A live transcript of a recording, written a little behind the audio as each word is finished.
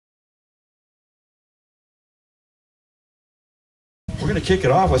going to kick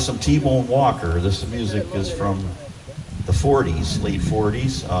it off with some T-Bone Walker. This music is from the 40s, late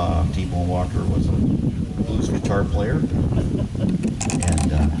 40s. T-Bone Walker was a blues guitar player and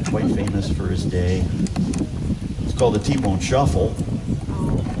quite famous for his day. It's called the T-Bone Shuffle.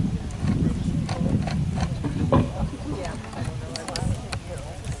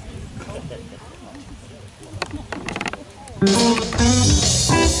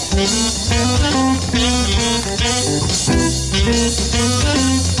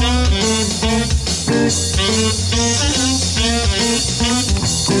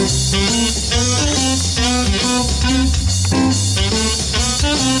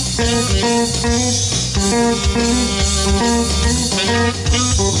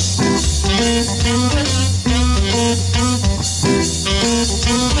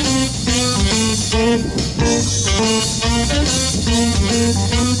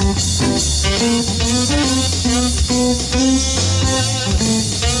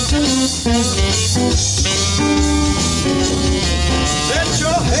 Let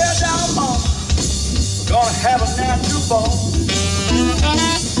your hair down, mama. We're gonna have a natural ball.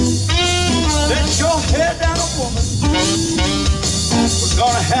 Let your hair down, woman. We're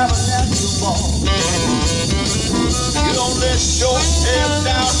gonna have a natural ball. You don't let your hair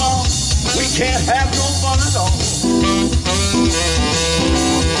down, mama. We can't have no fun at all.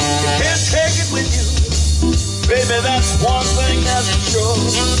 You can't take it with you. Baby, that's one thing that's for sure.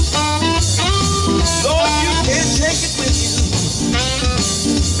 Lord, you can't take it with you.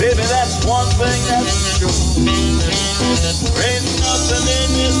 Baby, that's one thing that's for sure. There ain't nothing in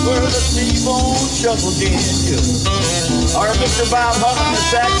this world a T-Bone Shuffle can't do. Or Mr. Bob humming the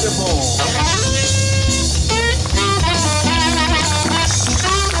saxophone.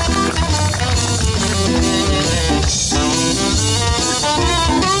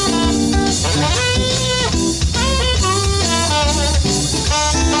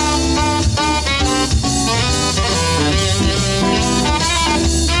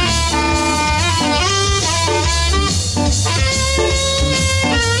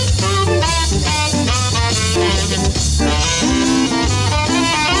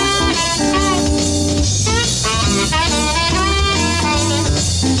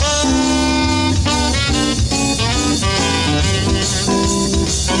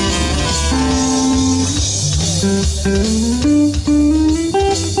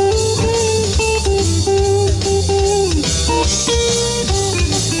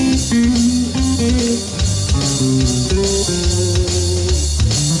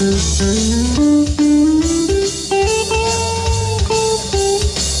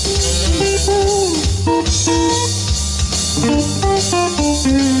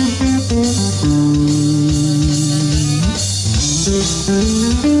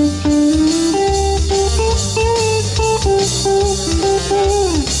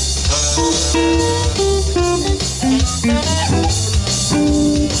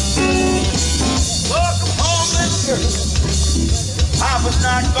 Papa's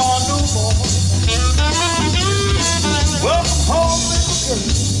not gone no more. Welcome home, little girl.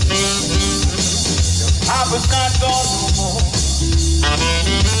 Papa's not gone no more.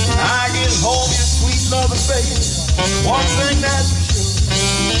 I get home, your sweet loving baby. One thing that's for sure.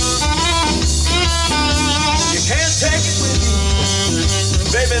 You can't take it with you.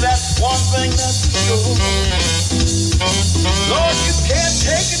 Baby, that's one thing that's for sure. Lord, you can't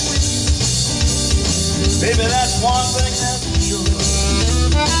take it with you. Baby, that's one thing that's for sure.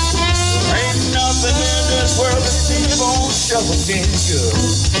 There ain't nothing in this world that T-Bone Shuffle can't do.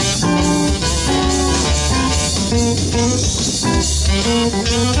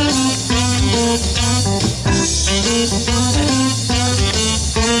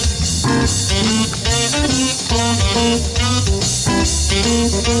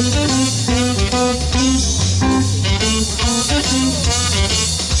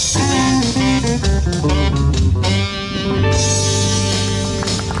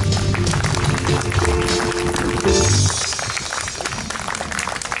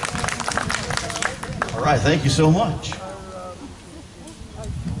 All right, thank you so much.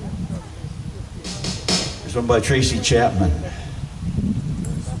 There's one by Tracy Chapman.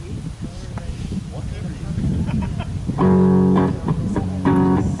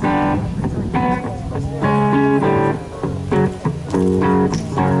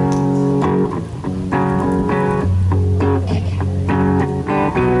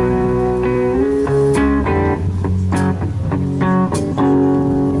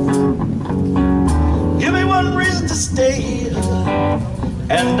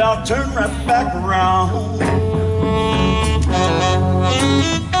 And I'll turn right back around.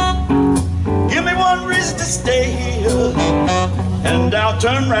 Give me one reason to stay here, and I'll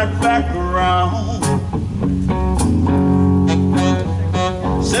turn right back around.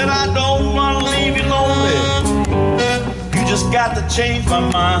 Said I don't want to leave you lonely. You just got to change my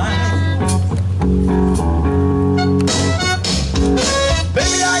mind.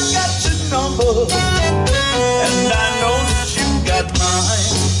 Baby, I got your number, and I know that you got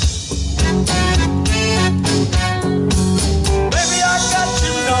mine. Baby, I got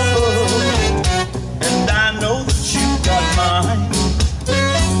your number, and I know that you got mine.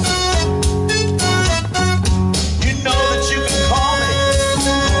 You know that you can call me.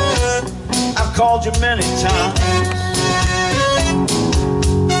 I've called you many times.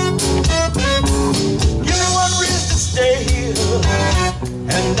 Give me one reason to stay here,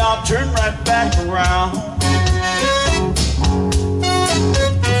 and I'll turn right back around.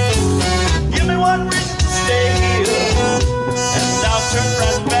 Give me one reason to stay here, and I'll turn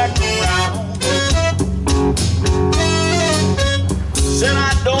right back around. Said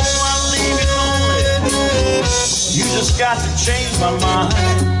I don't want to leave you lonely. You just got to change my mind.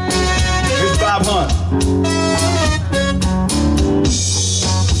 Here's 500.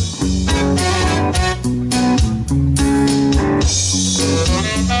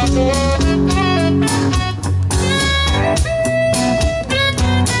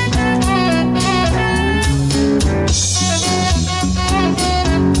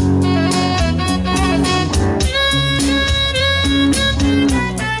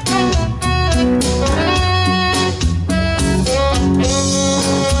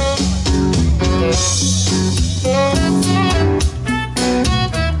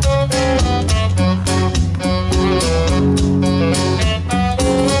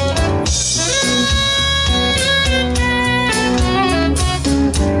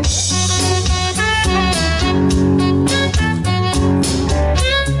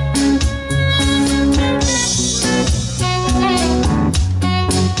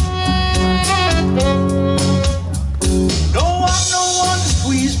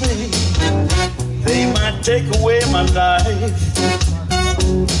 Take away my life.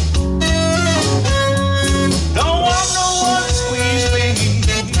 Don't want no one to squeeze me.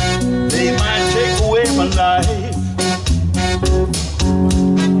 They might take away my life.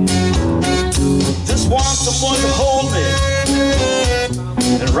 Just want someone to hold me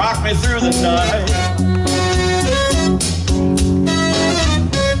and rock me through the night.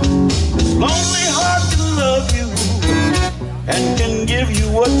 This lonely heart can love you and can give you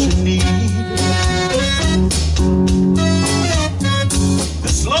what you need.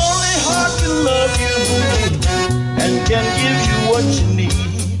 This lonely heart can love you and can give you what you need.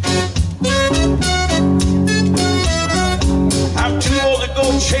 I'm too old to go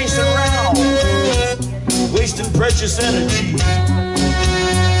chasing around, wasting precious energy.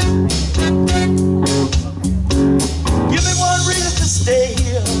 Give me one reason to stay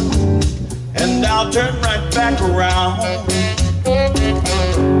here, and I'll turn right back around.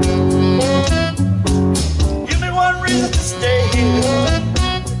 To stay here,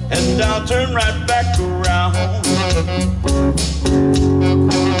 and I'll turn right back around.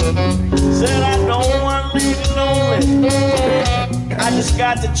 Said I don't want to leave you lonely. I just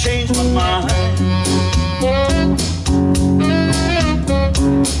got to change my mind.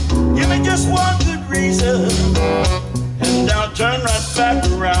 Give me just one good reason, and I'll turn right back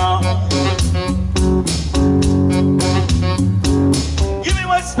around. Give me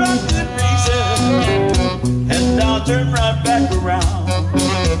one strong good reason, and I'll turn right back around.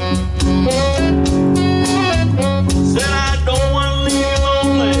 Said I don't want to leave you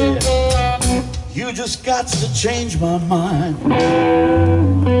lonely. You just got to change my mind.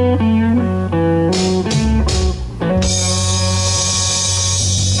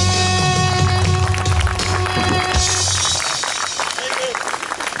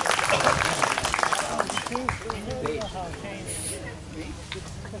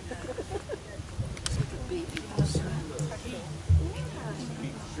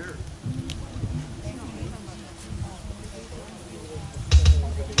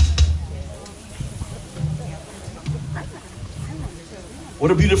 What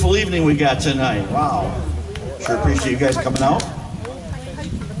a beautiful evening we got tonight. Wow. Sure appreciate you guys coming out.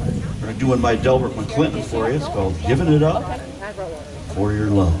 We're going to do one by Delbert McClinton for you. It's called Giving It Up for Your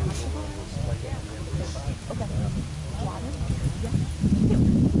Love.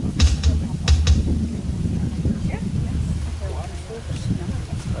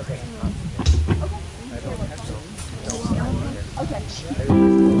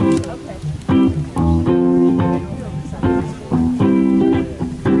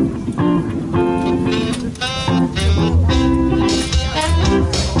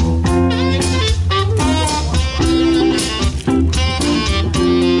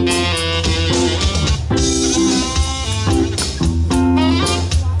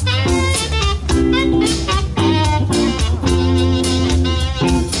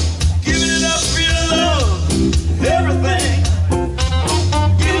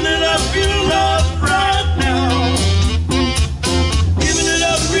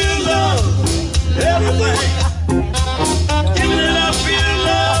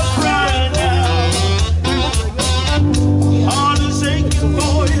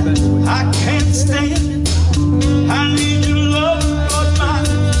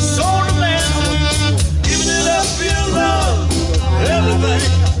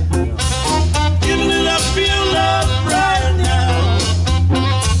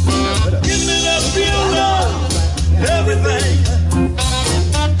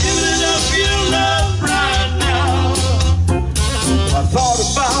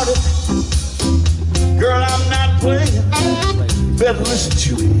 playing, you better listen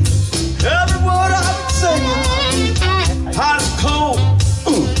to it. Every word I'm saying. Hot is cold,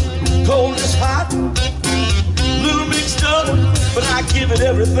 cold is hot. Little mixed up, but I give it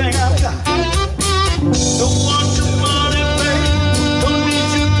everything I've got. Don't want your money, baby, don't need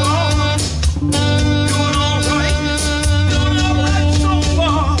your car. Doing all right so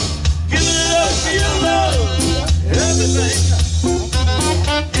far. Giving it up for your love, everything.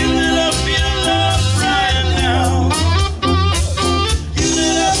 Giving it up for your love right now. Giving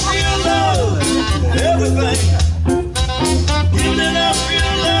it up for your love, everything. Giving it up for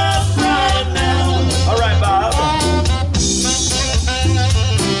your love right now. All right, Bob.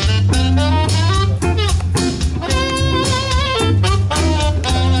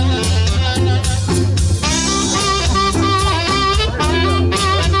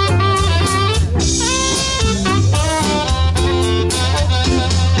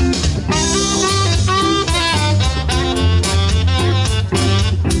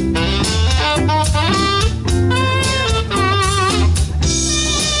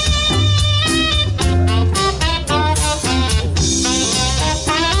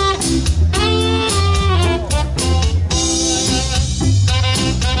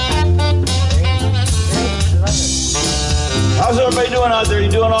 How's everybody doing out there? You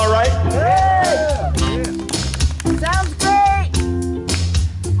doing all right? Yeah. Sounds great.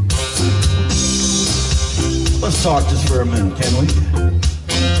 Let's talk just for a minute, can we?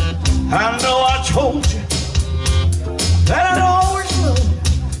 I know I told you that I'd always loved you.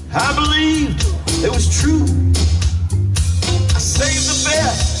 I believed it was true. I saved the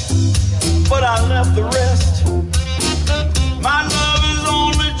best, but I left the rest. My love is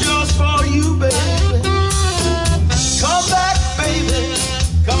only just for you, baby. Come back, baby,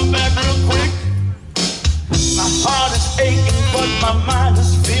 come back real quick. My heart is aching, but my mind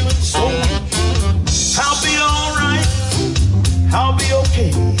is feeling so weak. I'll be alright, I'll be okay.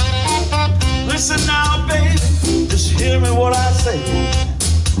 Listen now, baby, just hear me what I say.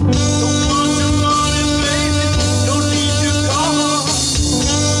 Don't want your money, baby, don't need your car.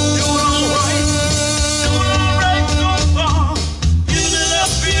 Doing alright so far. Giving it up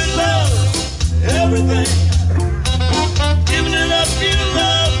for your love, everything. Giving it up for your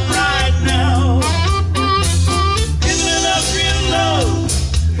love right now. Giving it up for your love,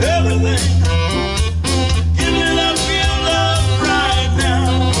 everything. Giving it up for your love right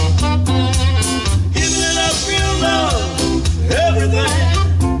now. Giving it up for your love, everything.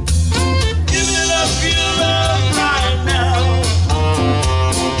 Giving it up for your love right now.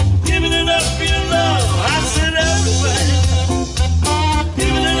 Giving it up for your love, I said everything.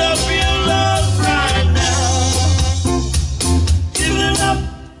 Giving it up for your love right now. Give it up.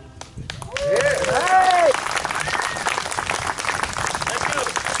 Hey.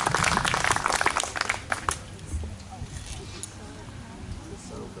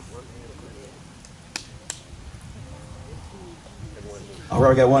 All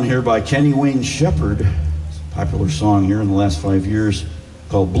right, I got one here by Kenny Wayne Shepherd. It's a popular song here in the last 5 years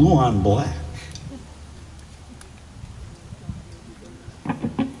called Blue on Black.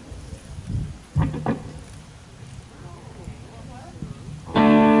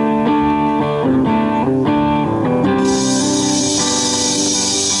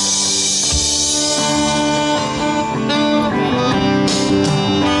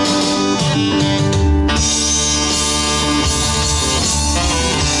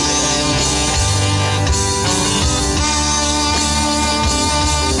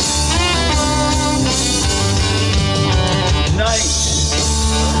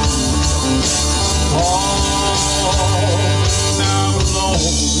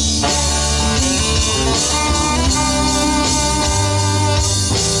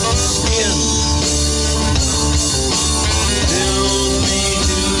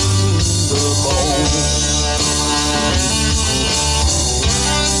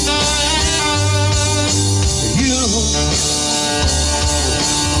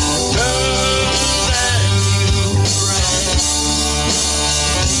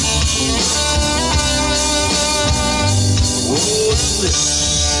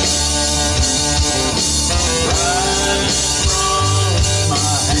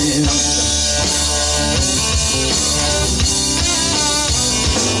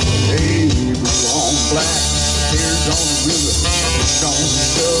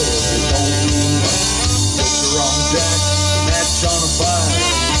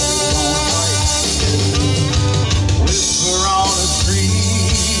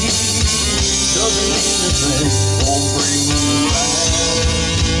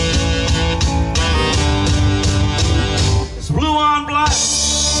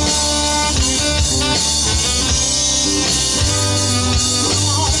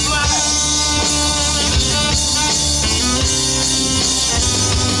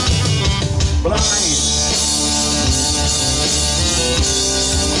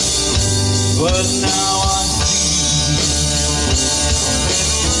 but now I see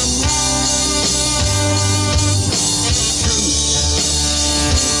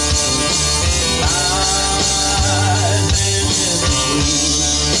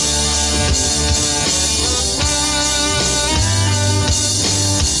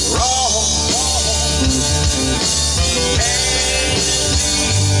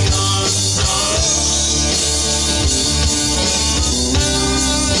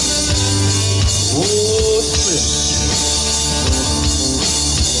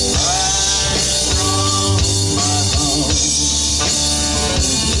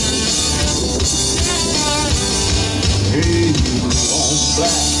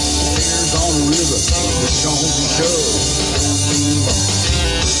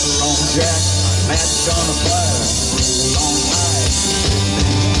Jack, match on a fire, on ice,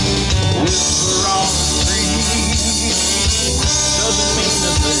 whisper on the street, doesn't mean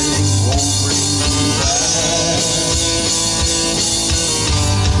a thing, won't bring you back.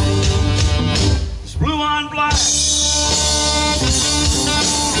 It's blue on black.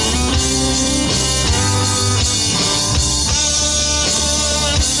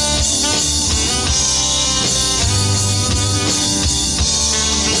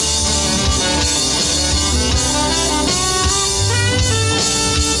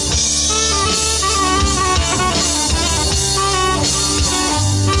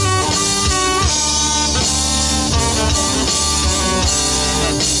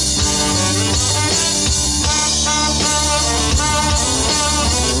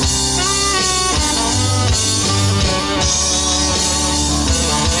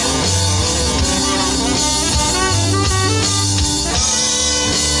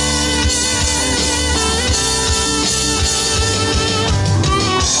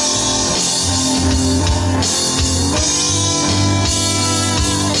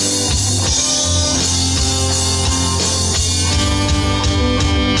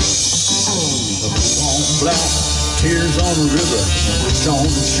 Tears on the river, it's on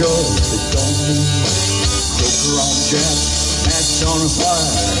the shore, it don't move. Joker on Jack, match on a fire,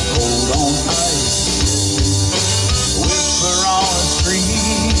 cold on ice. Whisper on a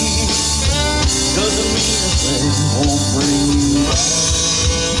street, doesn't mean a thing, won't bring you back.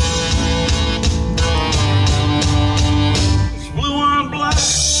 It's blue on black.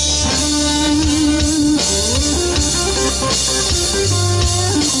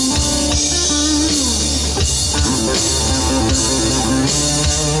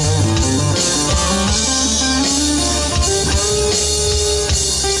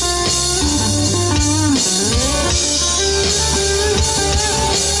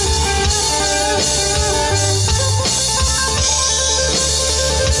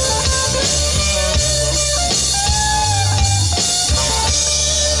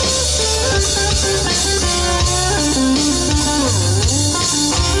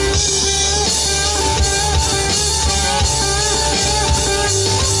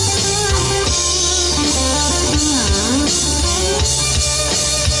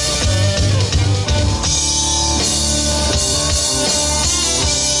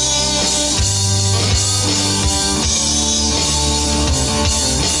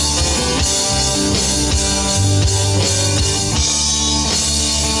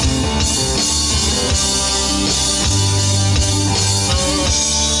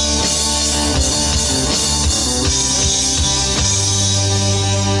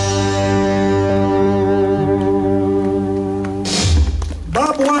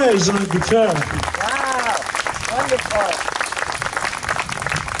 On guitar. Wow, wonderful.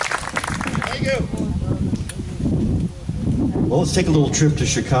 Thank you. Well, let's take a little trip to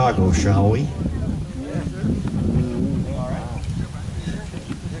Chicago, shall we?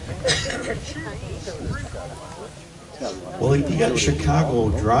 Well, you got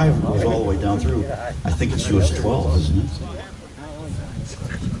Chicago Drive goes all the way down through. I think it's US 12, isn't it?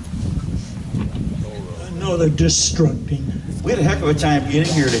 No, they're destructing. We had a heck of a time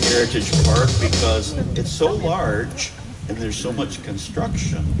getting here to Heritage Park because it's so large and there's so much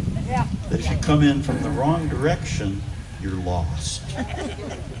construction that if you come in from the wrong direction, you're lost.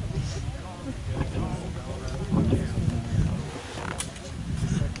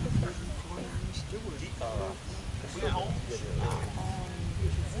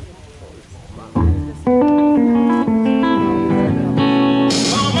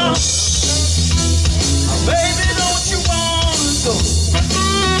 Baby,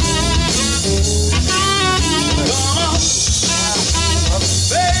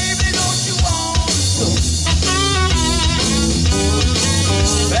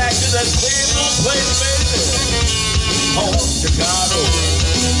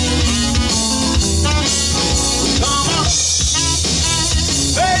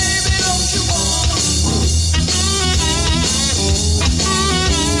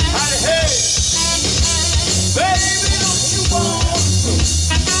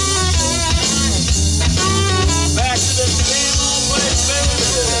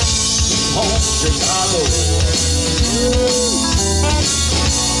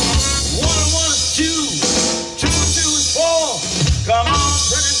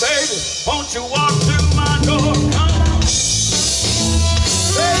 Won't you walk through my door? Come on.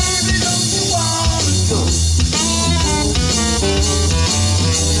 Baby, don't you wanna go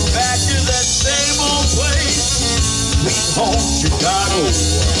back to that same old place, sweet home Chicago?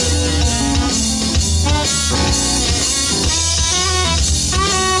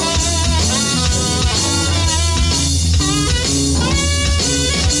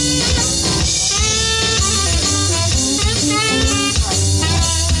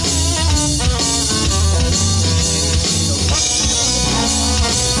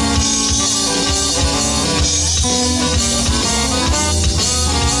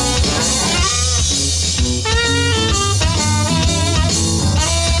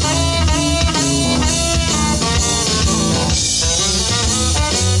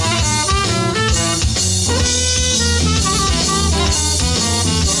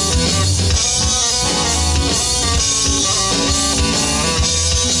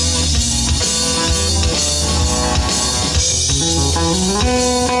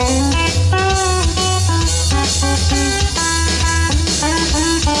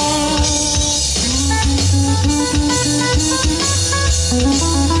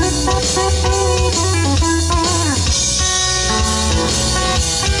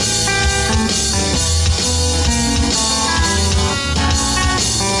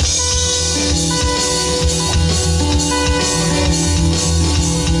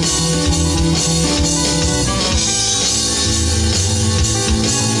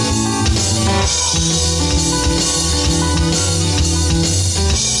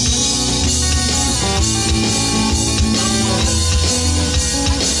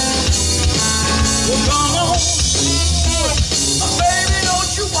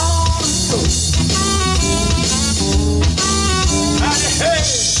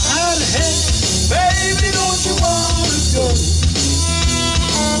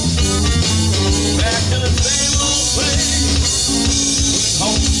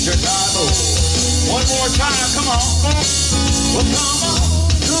 Chicago. One more time, come on. Well,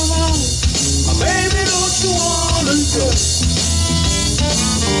 come on. Baby, don't you wanna go?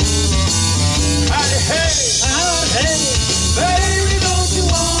 Hey, baby, don't you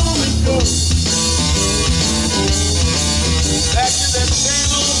wanna go back to that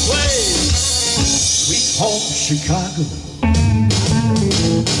same old place, sweet home Chicago?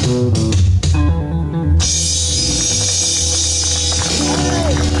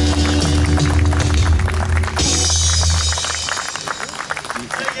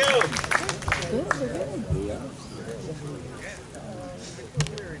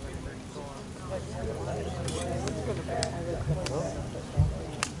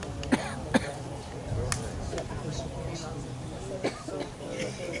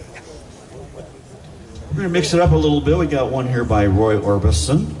 We're going to mix it up a little bit. We got one here by Roy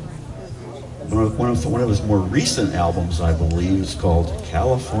Orbison. One of his more recent albums, I believe, is called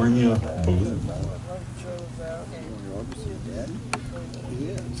California Blue.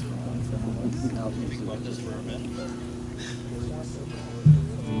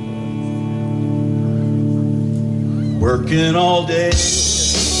 Working all day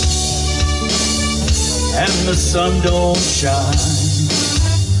and the sun don't shine,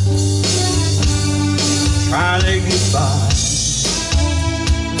 trying to get by,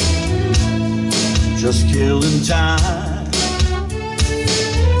 just killing time,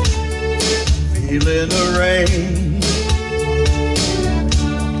 feeling the rain,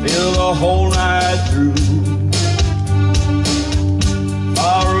 feel the whole night through,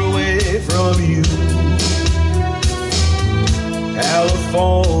 far away from you,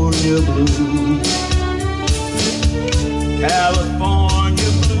 California blue,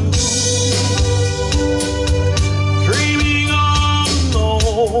 California blue, dreaming on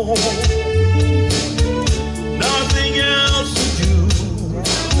alone, nothing else to do,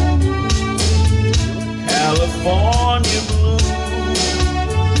 California blue,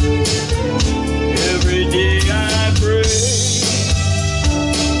 every day I pray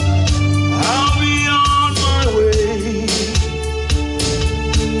I'll be on my way,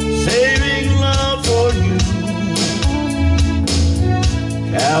 saving love for you,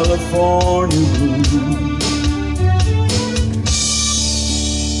 California blue.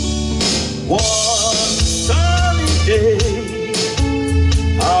 One sunny day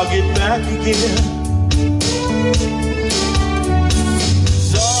I'll get back again,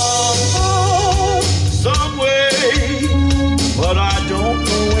 some way, but I don't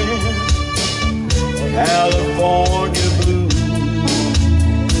know when, California blue,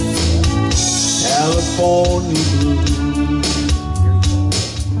 California blue.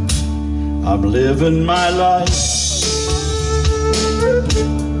 I'm living my life,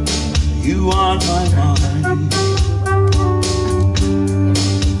 on my mind,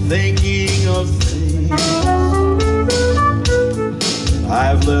 thinking of things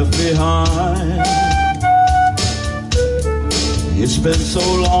I've left behind. It's been so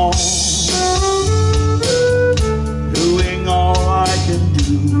long, doing all I can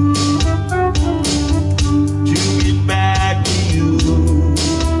do to get back to you.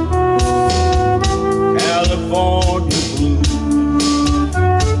 California blue,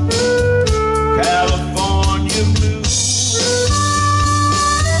 California blue,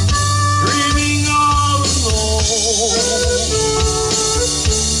 dreaming all alone,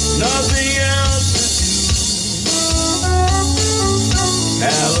 nothing else to do.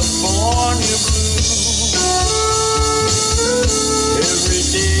 California blue, every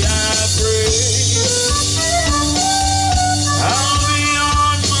day I pray I'll be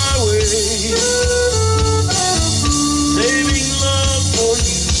on my way, saving love for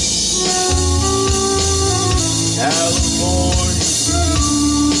you. California blue.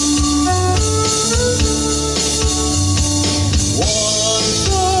 One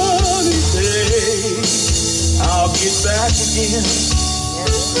sunny day I'll get back again,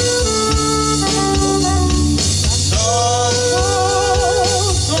 somehow,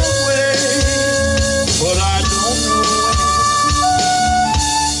 some way, but I don't know when.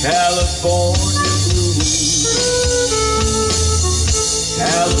 California blue,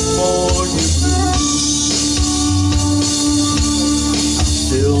 California blue, I'm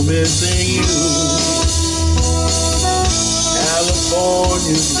still missing you.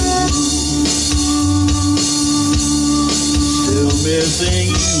 California blue, still missing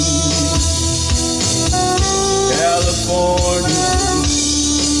you. California blue,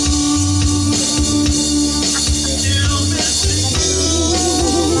 still missing you.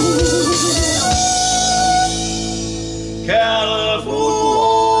 California.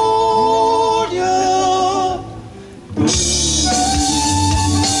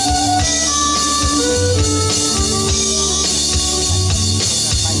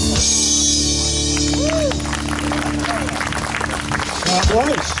 That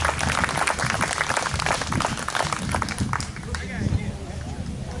was.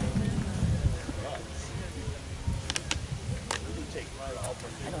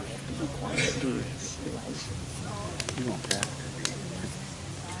 You won't crack.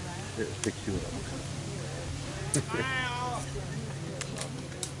 Here, pick you up.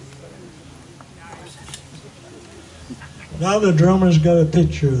 Now the drummer's got a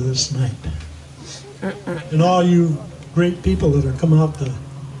picture of this night. And all you great people that are coming out to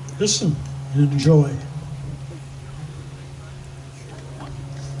listen and enjoy.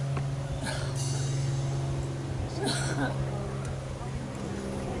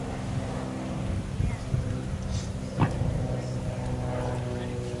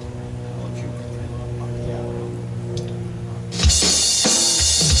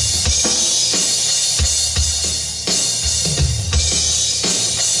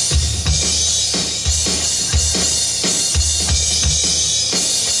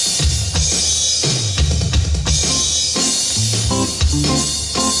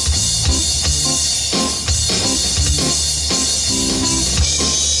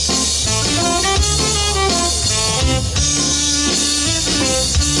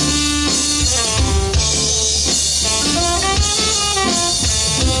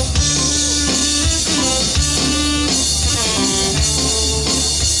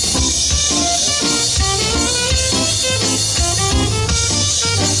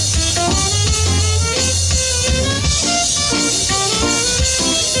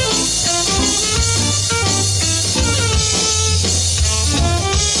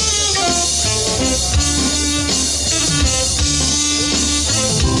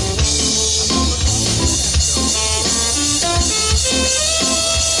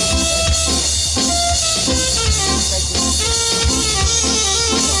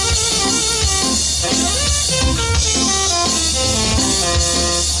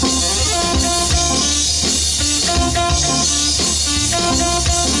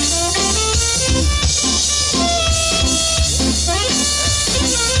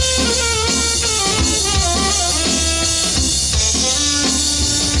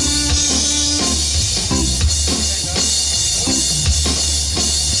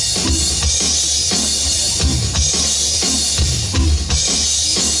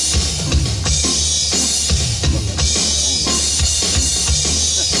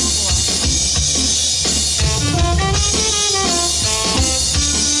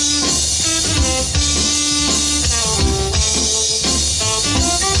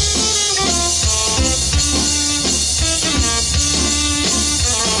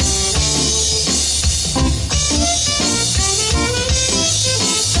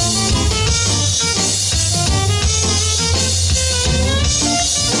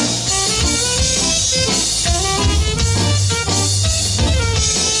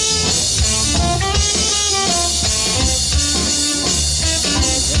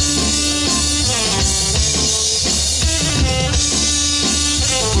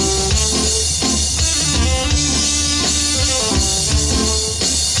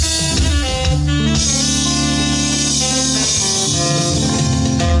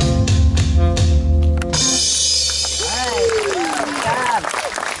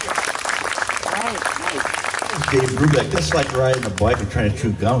 back. That's like riding a bike and trying to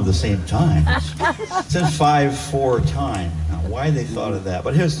chew gum at the same time. It's in 5/4 time. Now, why they thought of that?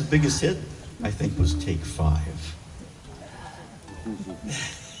 But here's the biggest hit, I think, was Take 5.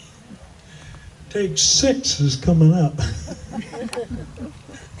 Take 6 is coming up.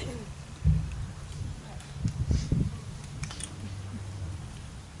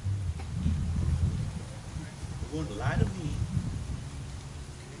 You're going to lie to me.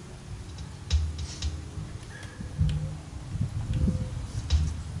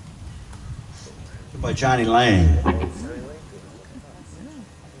 By Johnny Lang.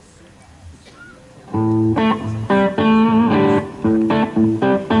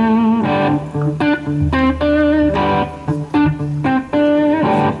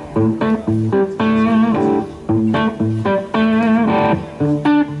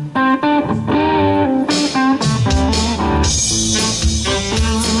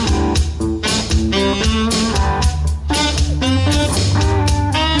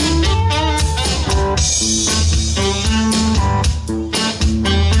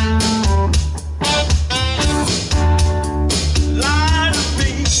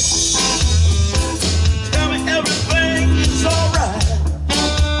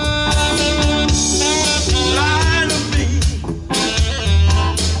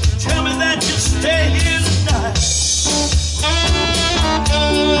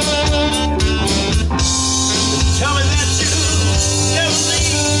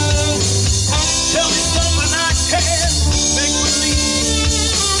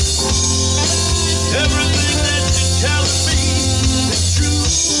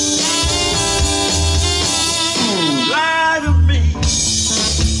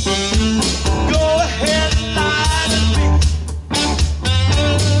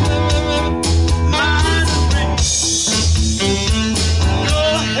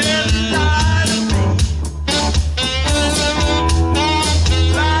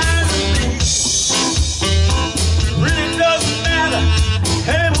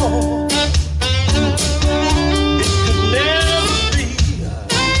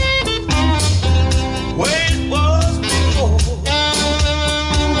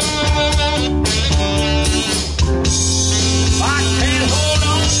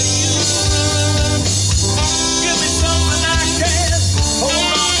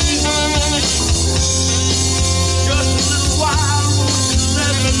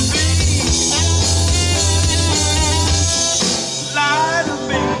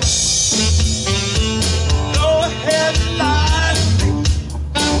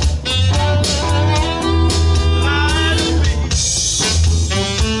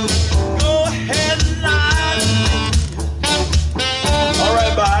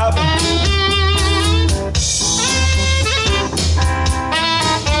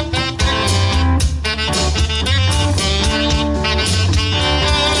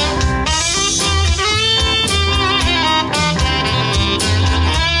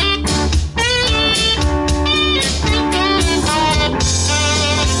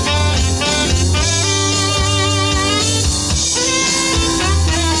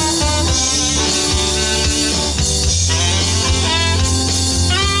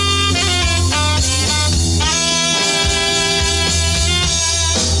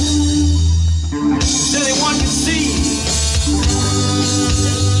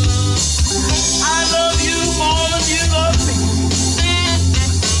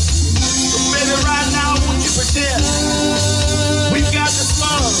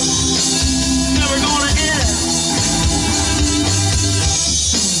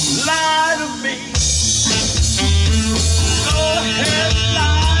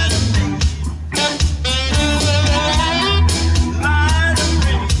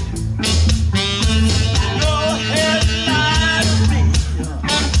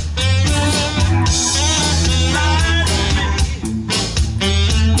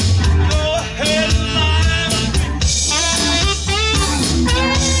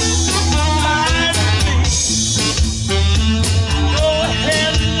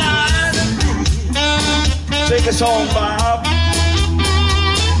 Take us home, Bob.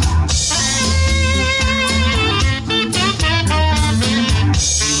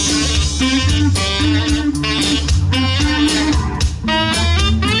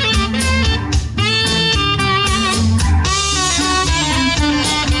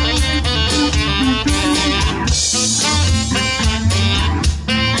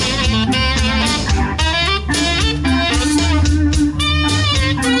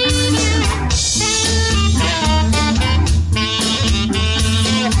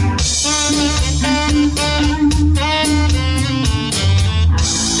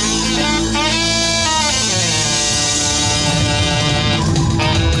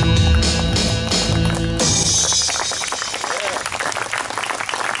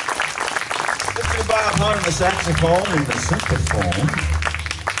 saxophone and the syncophone.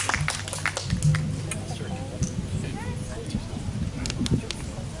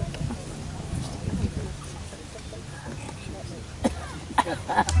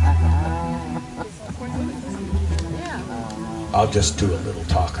 I'll just do a little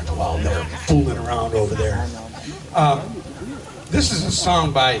talking while they're fooling around over there. This is a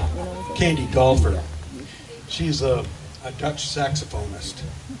song by Candy Dolfer. She's a Dutch saxophonist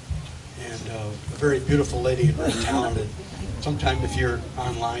and a very beautiful lady and very talented. Sometime if you're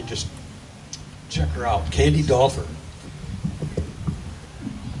online, just check her out. Candy Dolfer.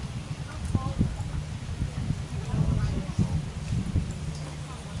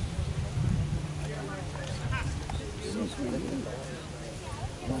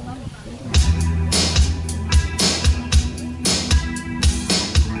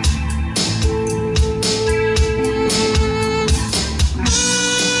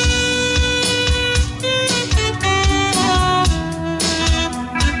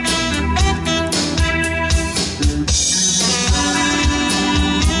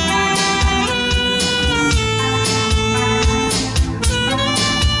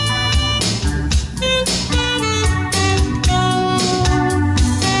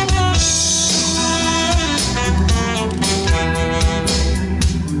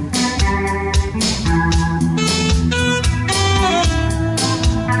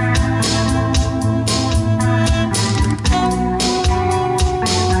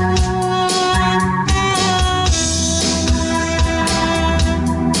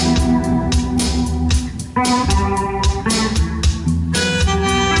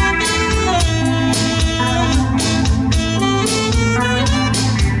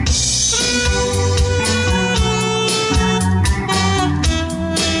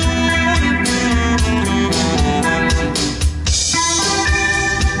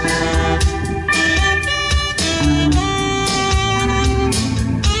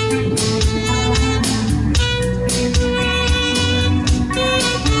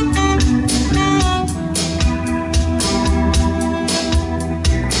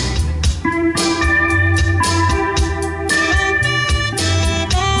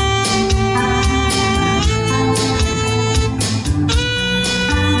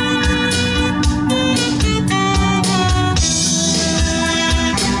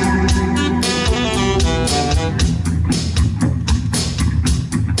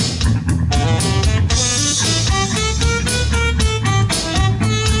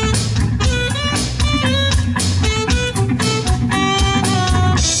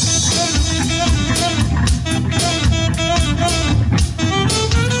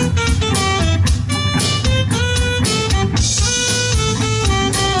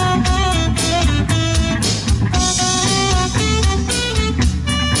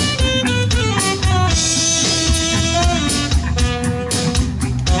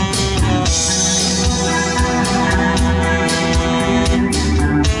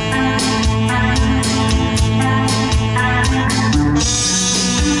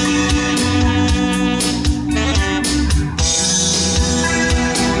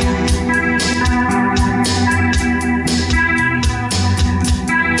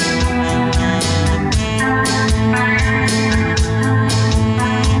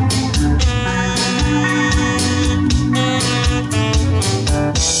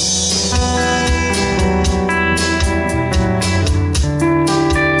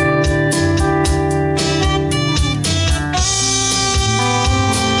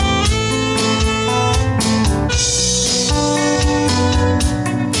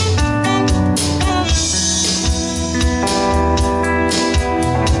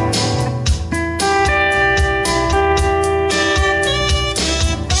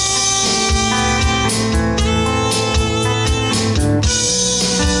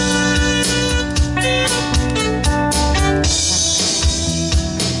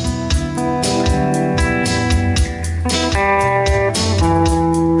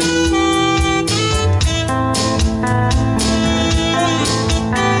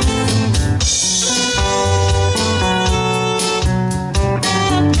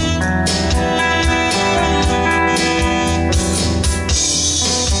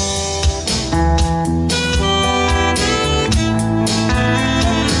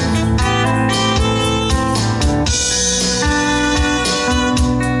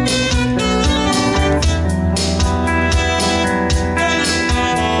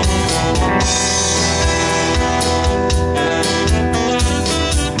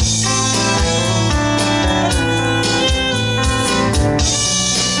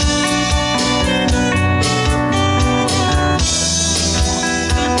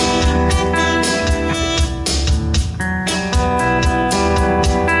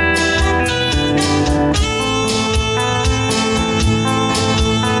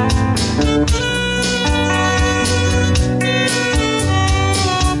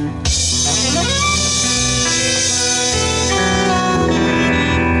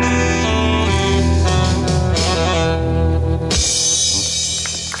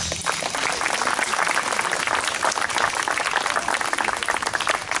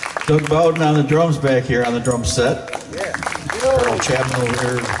 Doug Bowden on the drums back here on the drum set. Earl Chapman over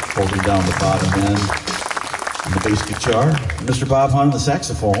here holding down the bottom end and the bass guitar. And Mr. Bob Hunt on the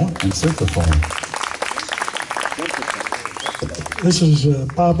saxophone and synthophone. This is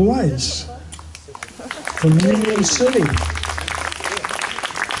Bob Wise from Union City.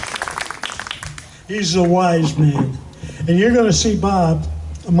 He's a wise man. And you're going to see Bob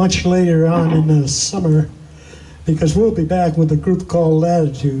much later on in the summer because we'll be back with a group called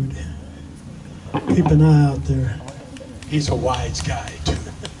Latitude. Keep an eye out there. He's a wise guy, too.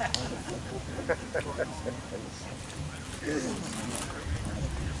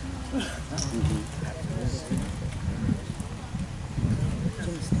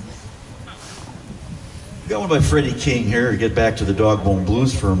 Got one by Freddie King here to get back to the Dogbone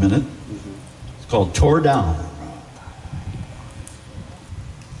Blues for a minute. It's called Tore Down.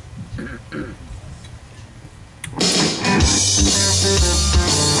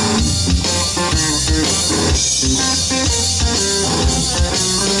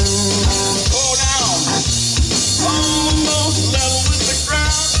 Go down, almost level with the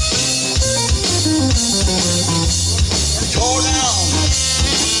ground. Tore down,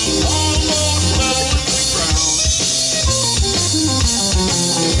 almost level with the ground.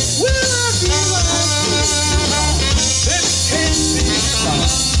 Will I be like this? Can't be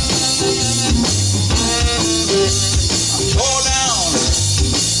found. I'm tore down,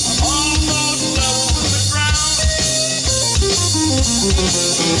 almost level with the ground.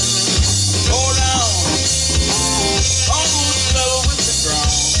 Tore down, almost level with the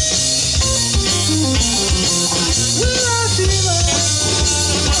ground. Will I be like?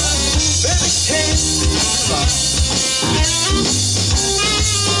 Baby, can't be found.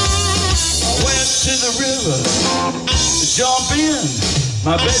 I went to the river to jump in.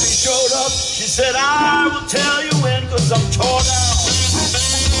 My baby showed up. She said, I will tell you when, 'cause I'm tore down.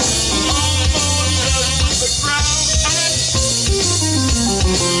 Almost level with the ground.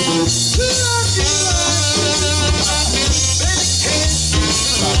 Will I be like? Baby, can't be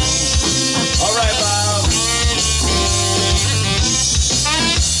found. All right, Bob.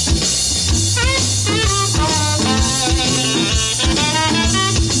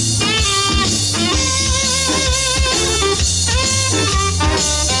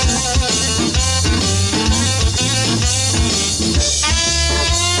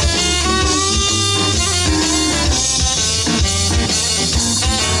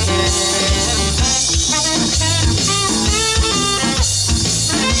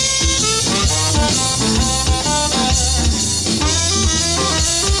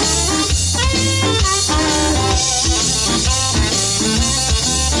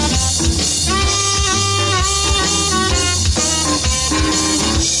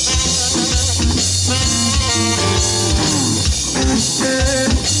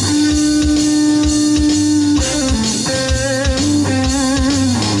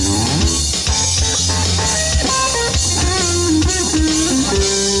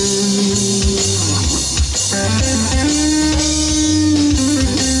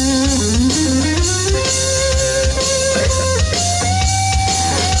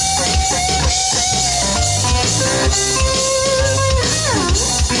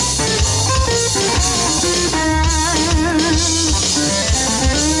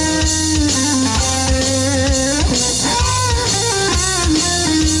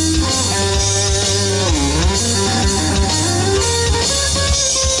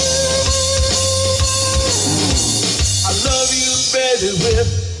 With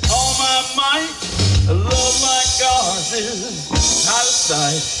all my might, a love like ours is not a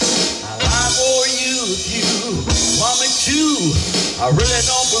sight. I'll lie for you if you want me to. I really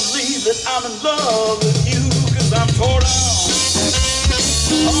don't believe that I'm in love with you, 'cause I'm tore down,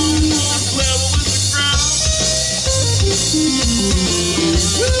 almost level with the ground.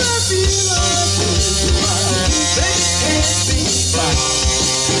 Will I be like this? Baby, can't be found.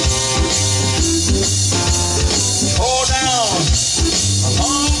 Tore down,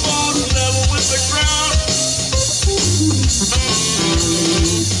 almost level with the ground.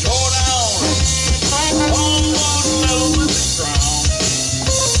 Tore down, almost level with the ground.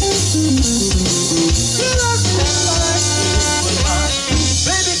 Will I be like this?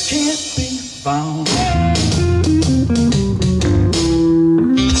 Baby, can't be found.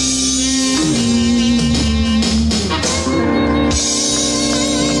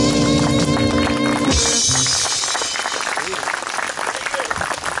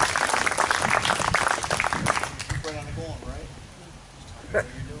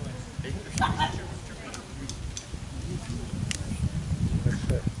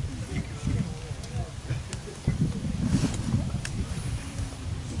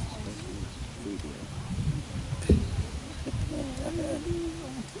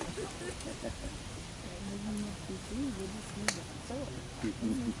 All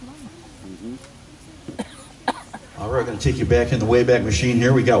right, we're going to take you back in the Wayback Machine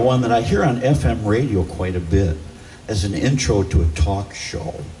here. We got one that I hear on FM radio quite a bit as an intro to a talk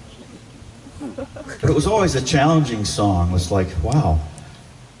show. But it was always a challenging song. It was like, wow,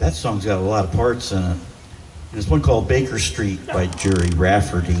 that song's got a lot of parts in it. And there's one called Baker Street by Jerry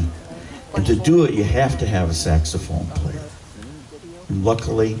Rafferty. And to do it, you have to have a saxophone player. And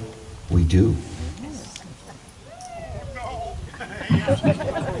luckily, we do.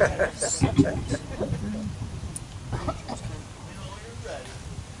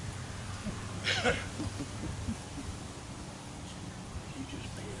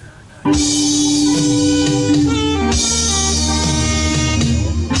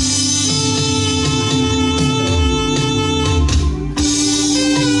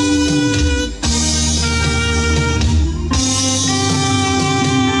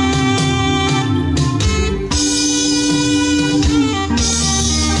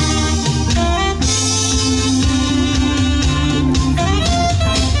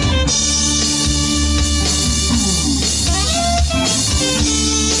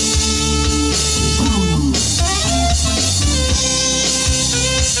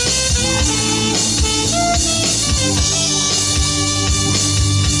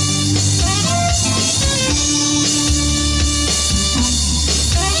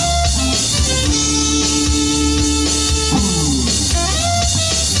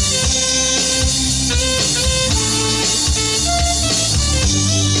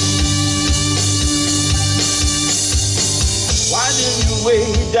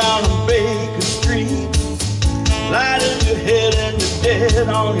 Down on Baker Street, light in your head and you're dead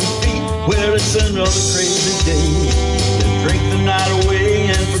on your feet. Well, it's another crazy day to drink the night away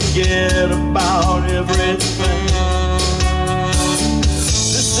and forget about everything.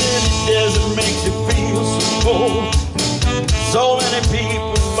 The city desert makes you feel so cold. So many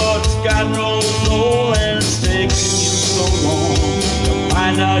people, but it's got no soul, and it's taking you so long to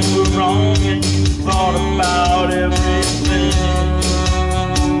find out you were wrong and you thought about everything.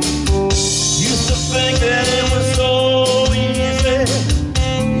 Think that it was so easy.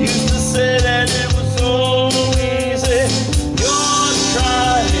 Used to say that it was so easy. You're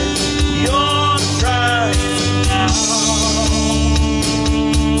trying now.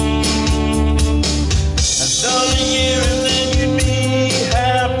 Another year and then you'd be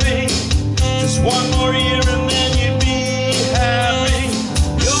happy. Just one more year and then you'd be happy.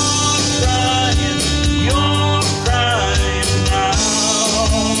 You're crying now.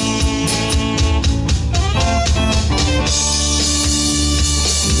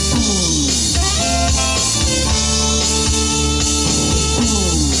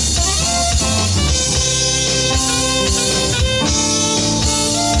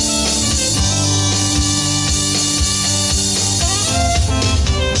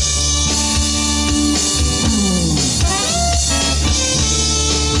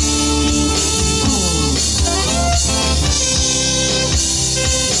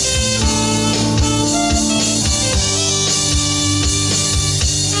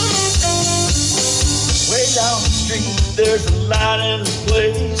 Down the street, there's a light in the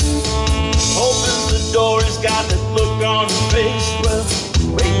place. Opens the door, he's got that look on his face. Well,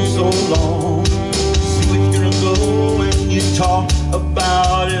 waiting so long, see where you're gonna go when you talk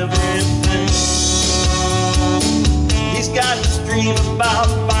about everything. He's got this dream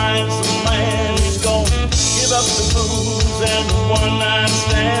about finding some man who's gonna give up the booze and the one-night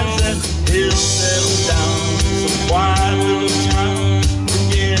stands, and he'll settle down some quiet little town,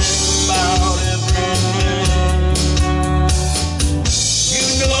 forget about everything.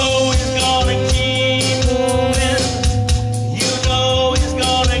 You know he's gonna keep moving. You know he's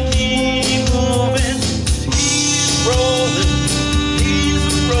gonna keep moving. He's rolling. He's a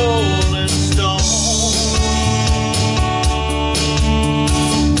rolling stone.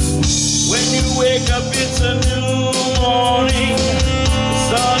 When you wake up, it's a new morning. The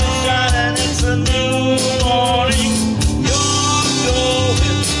sun is shining. It's a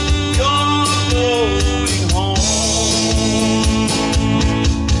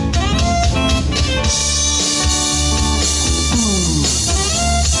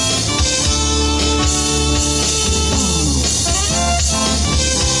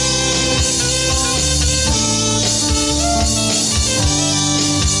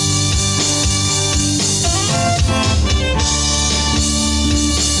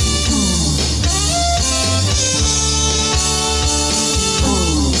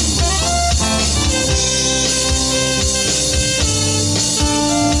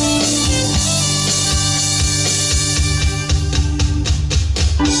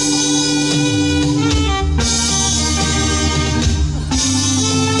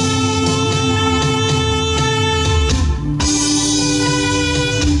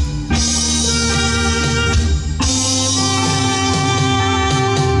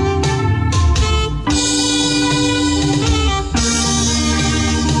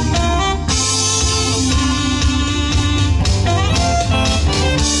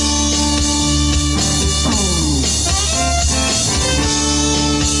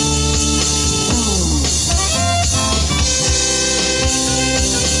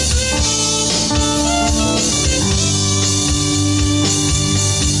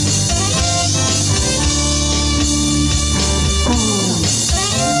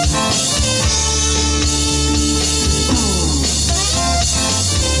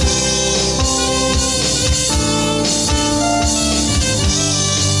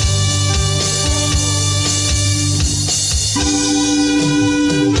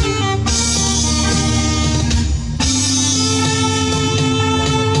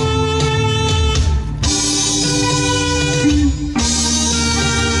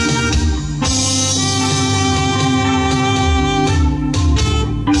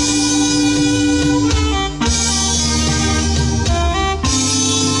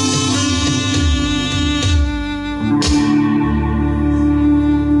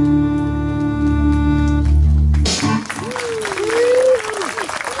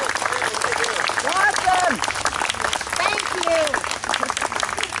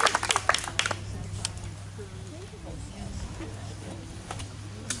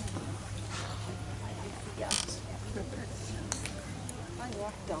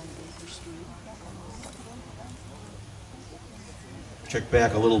Check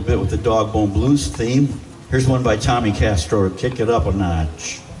back a little bit with the Dog Bone Blues theme. Here's one by Tommy Castro to kick it up a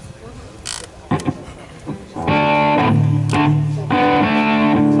notch.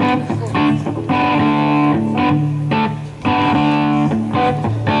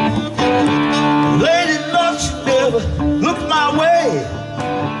 Lady love, she never looked my way.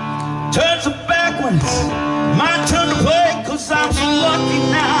 Turns her back when it's my turn to play, 'cause I'm so lucky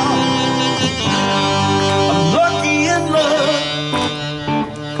now. I'm lucky in love.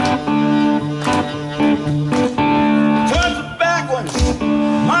 Turns her back when it's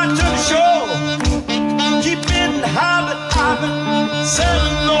my turn to show. Keep in the habit, I've been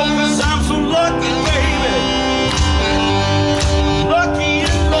selling low, 'cause I'm so lucky, baby. Lucky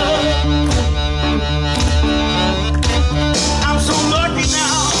in love. I'm so lucky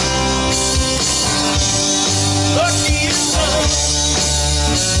now. Lucky in love.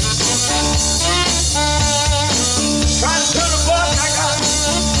 Trying to turn a buck, I got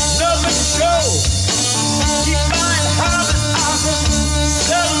nothing to show. Keep buying habit, I've been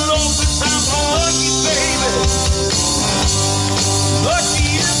selling low, 'cause I'm so lucky, baby. Lucky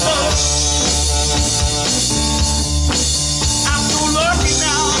in love. I'm so lucky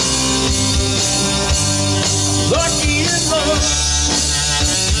now. Lucky in love.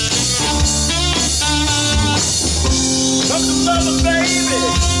 Come to love her, baby.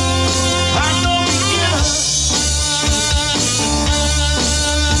 I know you get her.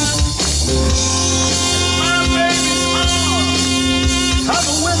 My baby's on. I'm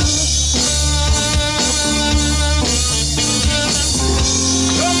a winner.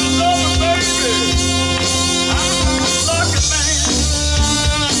 Come to love her, baby. I'm a lucky man.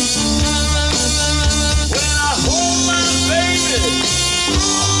 When I hold my baby,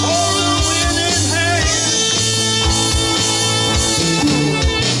 hold her winning hand.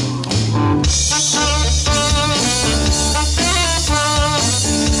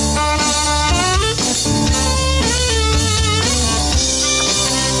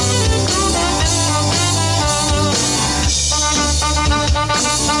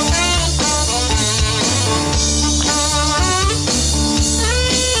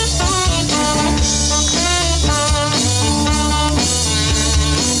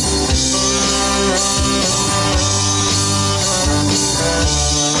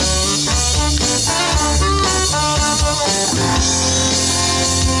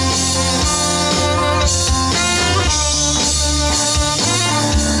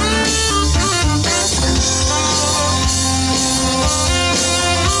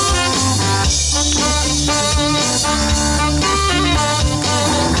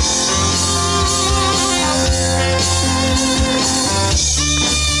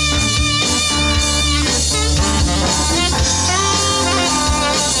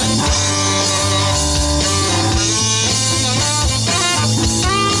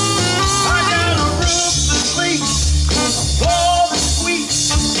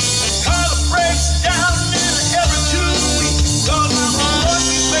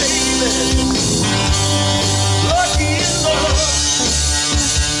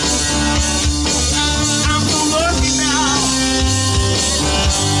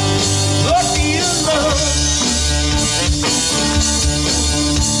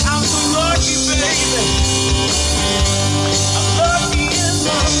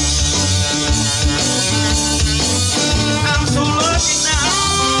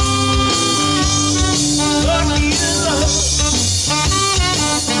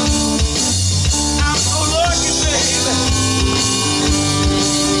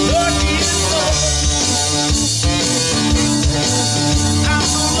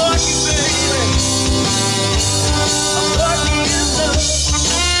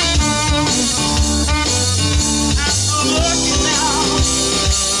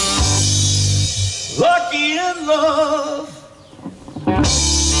 Lucky in love.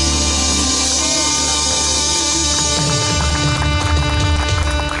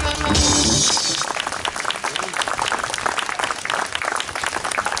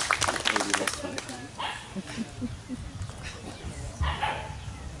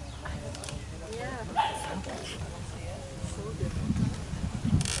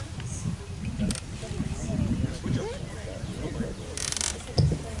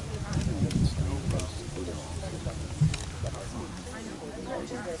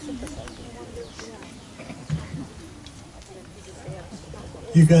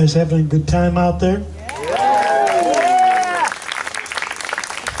 You guys having a good time out there? Yeah!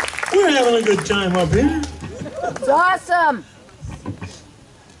 We're having a good time up here. It's awesome!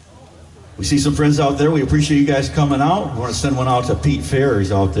 We see some friends out there. We appreciate you guys coming out. We want to send one out to Pete Fair.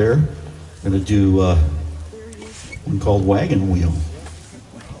 He's out there. Going to do one called Wagon Wheel.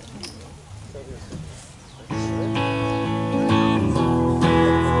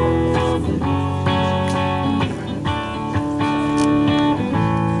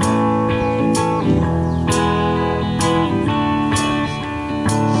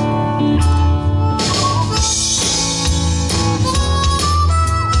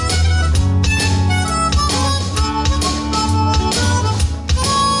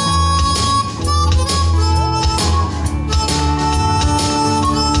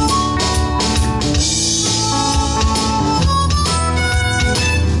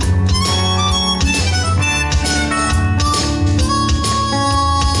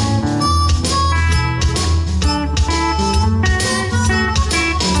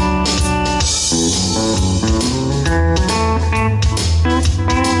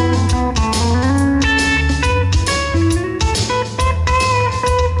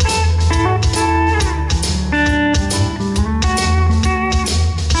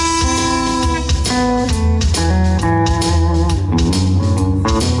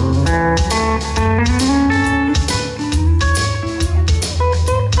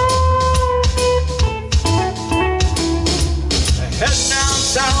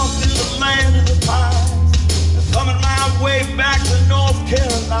 the land of the pines. I'm coming my way back to North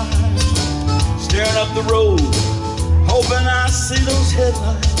Carolina. Staring up the road, hoping I see those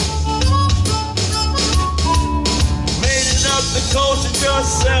headlights. Made it up the coast in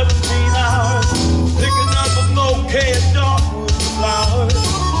just 17 hours, picking up a bouquet of dogwood flowers,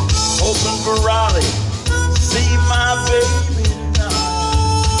 hoping for Raleigh, see my baby tonight.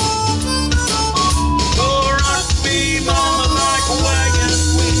 So rock me, mama, like a wagon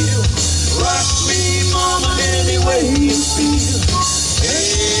wheel. Rock me, mama, any way you feel.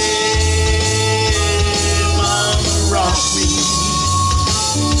 Hey, mama, rock me.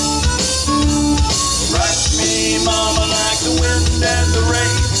 Rock me, mama, like the wind and the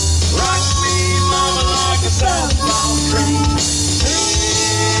rain. Rock me, mama, like a southbound train.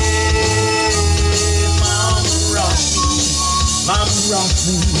 Hey, mama, rock me. Mama, rock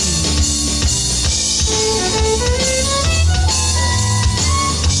me.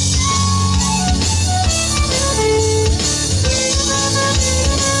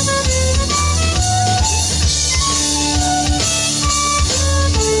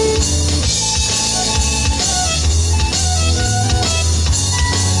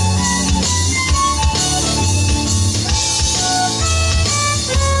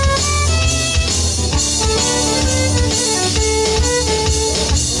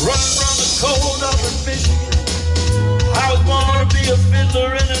 A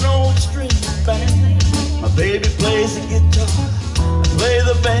fiddler in an old string band. My baby plays the guitar, I play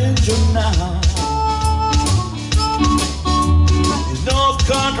the banjo now. These North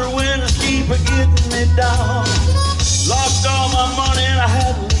Country winters keep getting me down. Lost all my money and I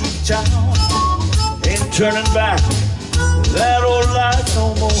had to leave town. Ain't turning back to that old life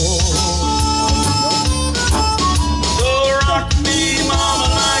no more. So rock me, mama,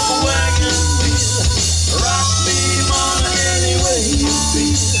 like a wagon wheel. Rock me, mama, any way you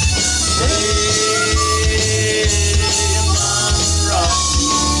feel. Hey, mama, rock me.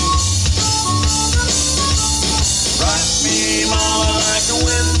 Rock me, mama, like the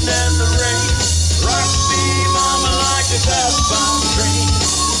wind and the rain. Rock me, mama, like a southbound train.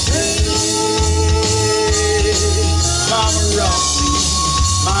 Hey, mama, rock me.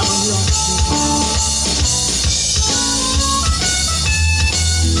 Mama, rock me.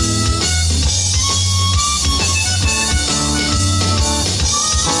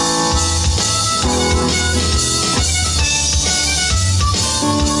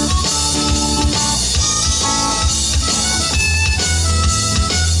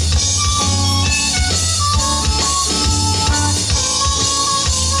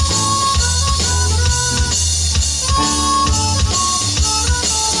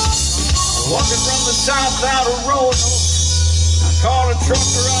 Walking from the south out of Roanoke, I called a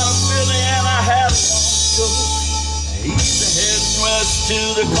trucker out of Philly and I had a long go. East and heading west to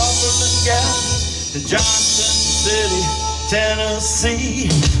the Cumberland Gap, to Johnson City, Tennessee.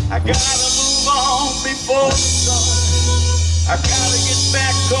 I gotta move on before the sun. I gotta get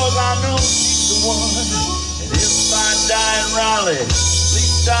back cause I know she's the one. And if I die in Raleigh, at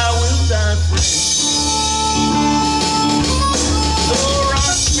least I will die free. So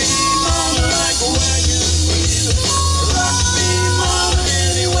rock me, mama, like a wagon wheel. Rock me, mama,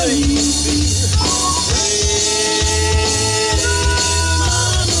 any way you feel. Hey,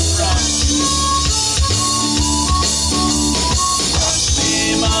 mama, rock me. Rock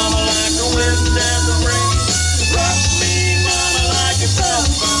me, mama, like the wind and the rain. Rock me, mama, like a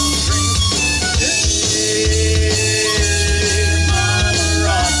southbound train. Hey, mama,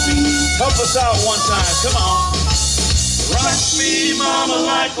 rock me. Help us out one time, come on. Rock me, mama,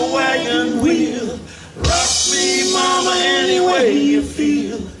 like a wagon wheel. Rock me, mama, any way you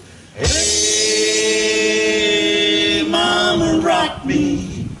feel. Hey, mama, rock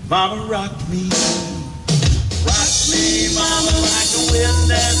me. Mama, rock me. Rock me, mama, like the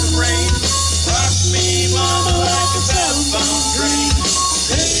wind and the rain. Rock me, mama, like a southbound train.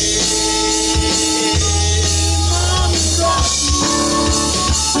 Hey, mama, rock me.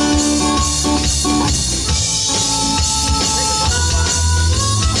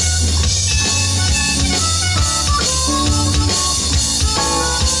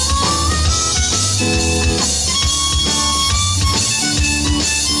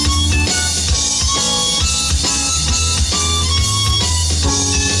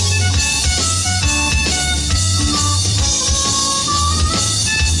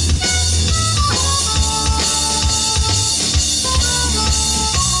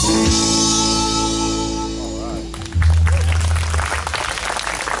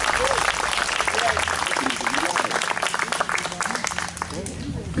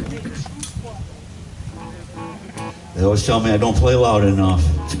 always tell me I don't play loud enough.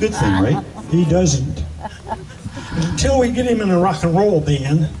 It's a good thing, right? He doesn't. Until we get him in a rock and roll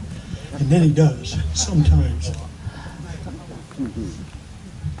band, and then he does, sometimes.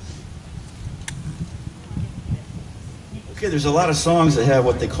 Okay, there's a lot of songs that have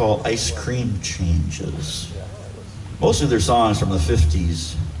what they call ice cream changes. Most of their songs from the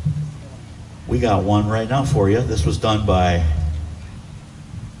 50s. We got one right now for you. This was done by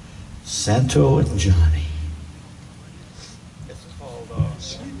Santo and Johnny. It's called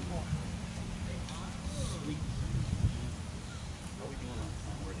Sweet.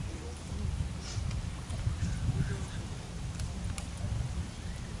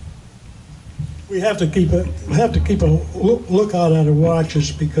 We have to keep a lookout at our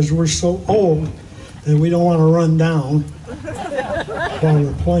watches because we're so old that we don't want to run down while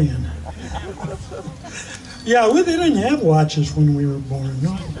we're playing. Yeah, they didn't have watches when we were born,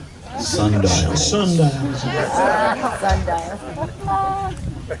 no. Sundials. Sundials. Sundial.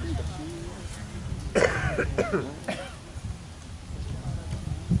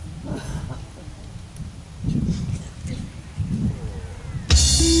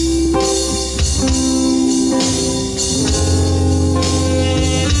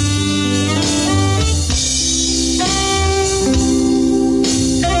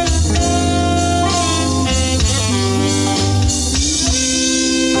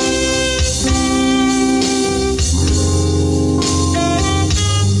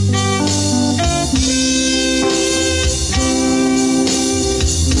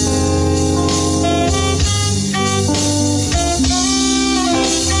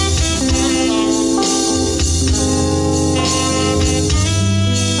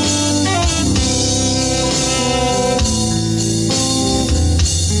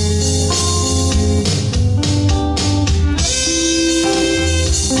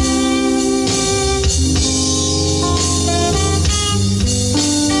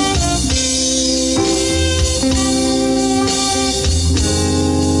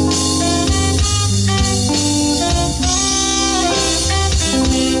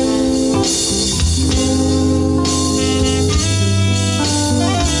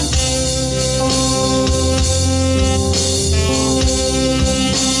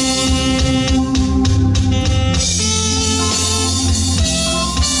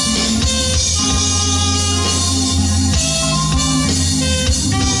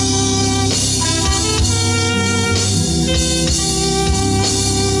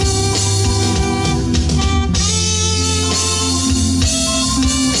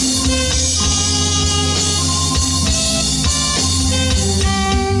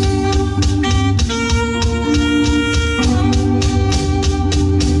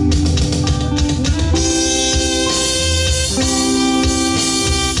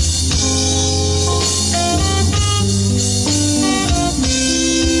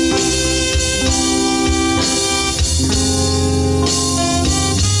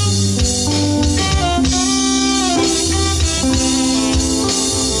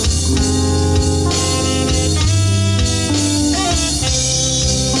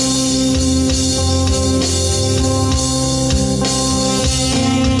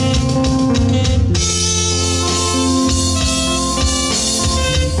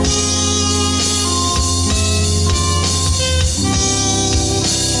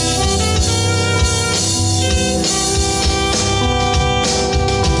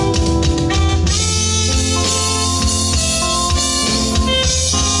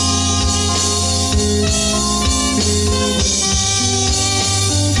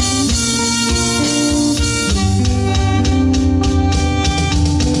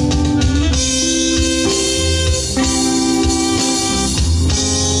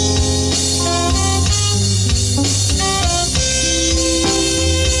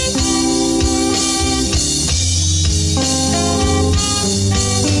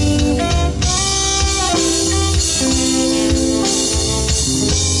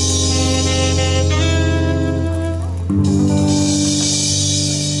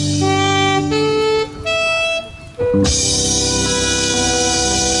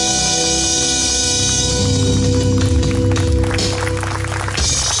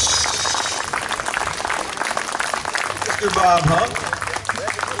 Mr. Bob Huck.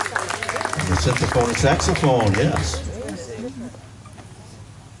 The synthesizer and saxophone, yes.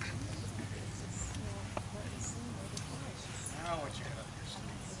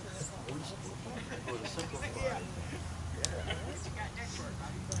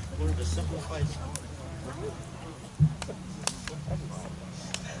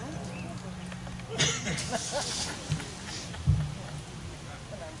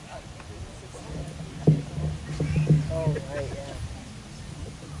 All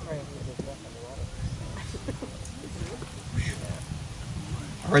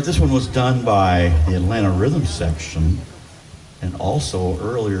right, this one was done by the Atlanta Rhythm Section and also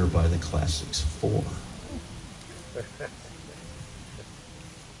earlier by the Classics 4.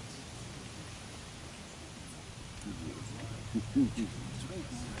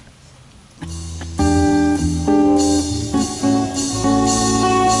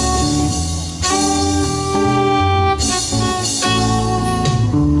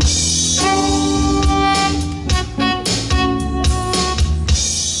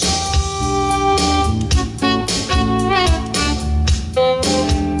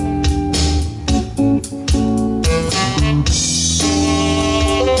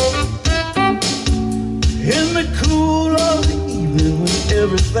 In the cool of the evening when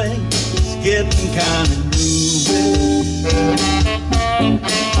everything's getting kind of groovy,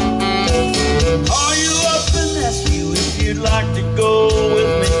 call you up and ask you if you'd like to go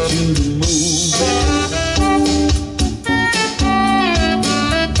with me to the movie.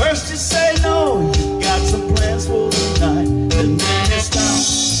 First you say no, you got some plans for the night, and then you stop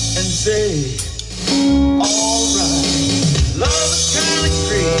and say, alright. Love is kind of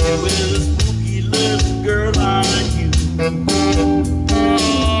crazy with a spooky little girl like you. Spooky,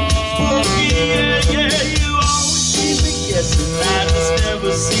 yeah, yeah, you always keep me guessing. I just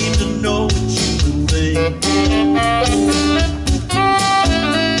never seem to know what you were thinking.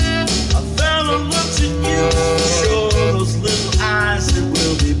 A fella looks at you, sure those little eyes that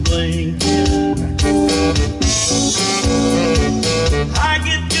will be blinking. I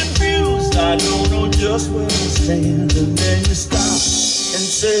get confused, I don't know just where to stand, and then you stop and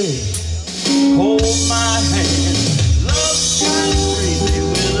say, hold my hand. Love's kind of crazy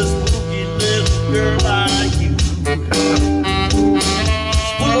with a spooky little girl like you.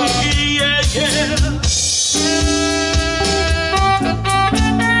 Spooky, yeah, yeah.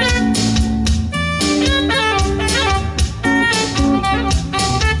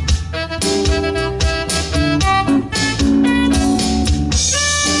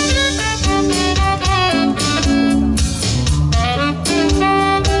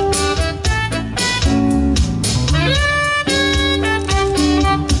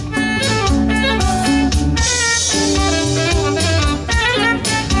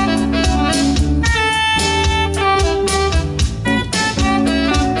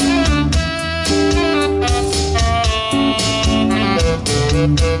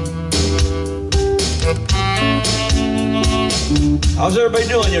 How's everybody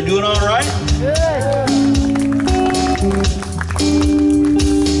doing? You're doing all right?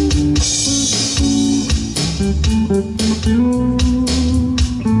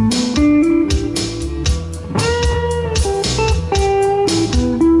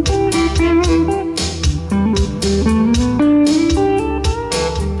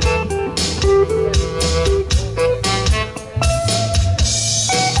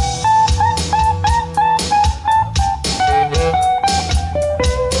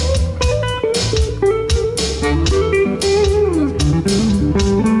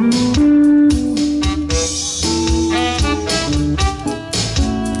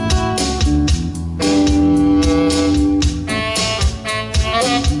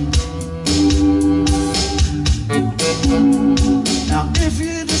 Now if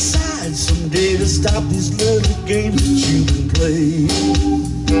you decide someday to stop these little games that you can play,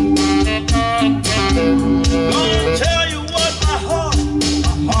 gonna tell you what my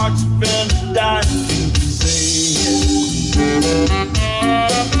heart's been dying to say.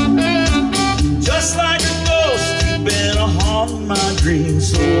 Just like a ghost, you've been haunting my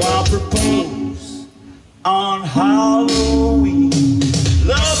dreams, so I'll propose on Halloween.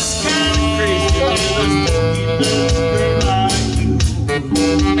 Love is kind of crazy with a spooky little girl like you.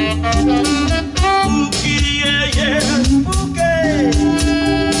 Spooky, yeah, yeah, spooky.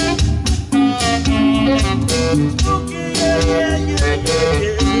 Spooky, yeah, yeah, yeah, yeah,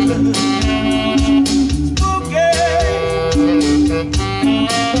 yeah. Spooky.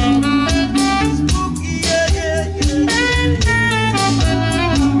 Spooky, yeah, yeah, yeah,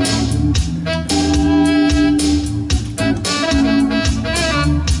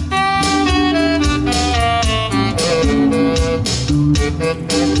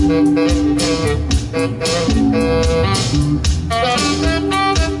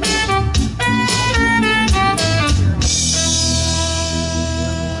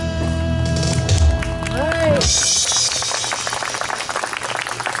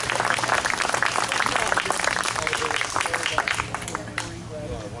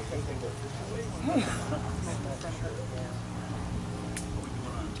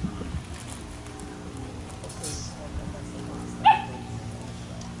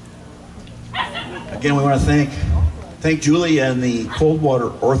 Again, we want to thank Julie and the Coldwater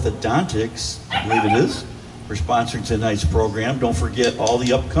Orthodontics, I believe it is, for sponsoring tonight's program. Don't forget all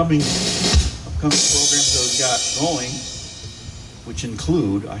the upcoming programs that we've got going, which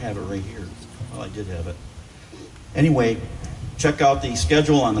include, I have it right here. Well, I did have it. Anyway, check out the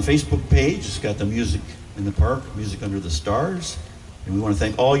schedule on the Facebook page. It's got the music in the park, music under the stars. And we want to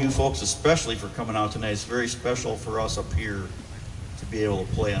thank all you folks, especially for coming out tonight. It's very special for us up here to be able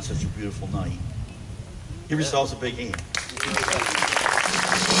to play on such a beautiful night. Give yourselves a big hand.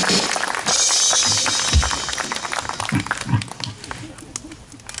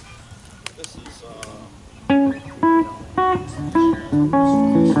 This is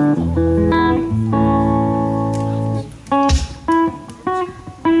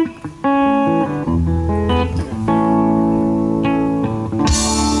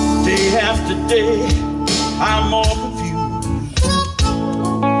day after day, I'm more confused. I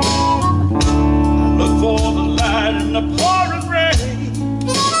look for the light in the pouring rain.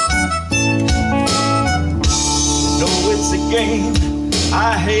 Know it's a game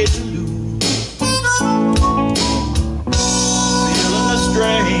I hate to lose. Feeling the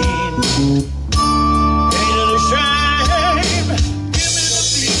strain, ain't it a shame? Give me the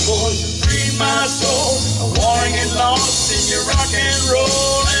beat, boys, and free my soul. I wanna get lost in your rock and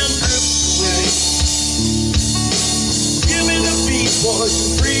roll and drift away. Give me the beat, boys,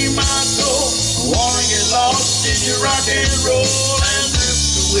 and free my soul. I wanna get lost in your rock and roll and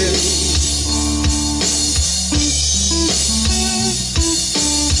drift away.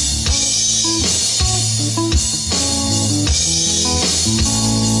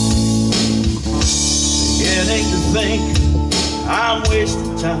 Beginning to think I'm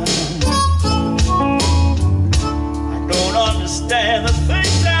wasting time. I don't understand the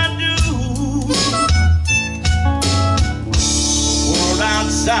things I do. The world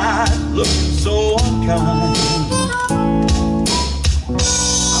outside looking so unkind.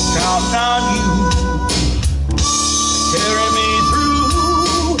 I'm counting on you to carry me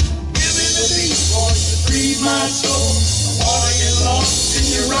through. Give me the beat, boys, to free my soul. I wanna get lost in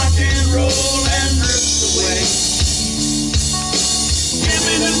your rock and roll and drift away. Give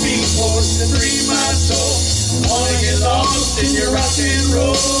me the beat, boys, to free my soul. I wanna get lost in your rock and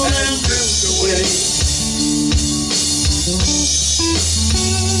roll and drift away.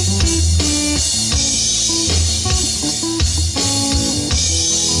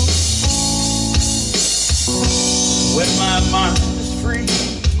 When my mind is free,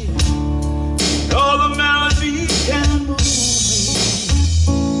 all the melody can move me.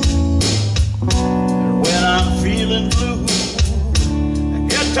 And when I'm feeling blue, the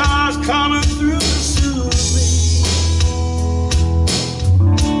guitar's coming through to soothe me.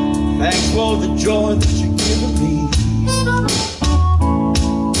 Thanks for the joy that you're giving me.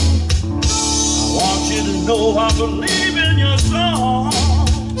 I want you to know I believe in your song.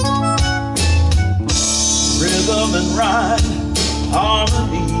 Rhythm and rhyme,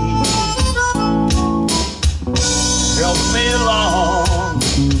 harmony help me along,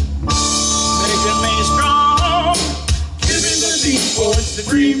 making me strong. Give me the beat, boys, to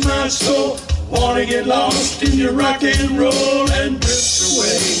free my soul. Wanna get lost in your rock and roll and drift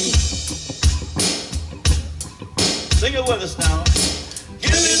away. Sing it with us now.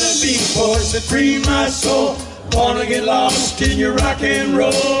 Give me the beat, boys, to free my soul. Wanna get lost in your rock and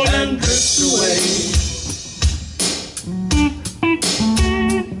roll and drift away.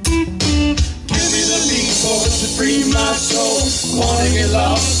 To free my soul, wanna get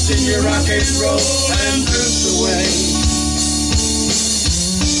lost in your rock and roll and drift away.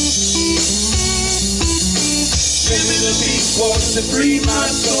 Give me the beat, boys, to free my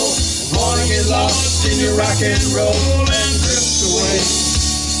soul, wanna get lost in your rock and roll and drift away.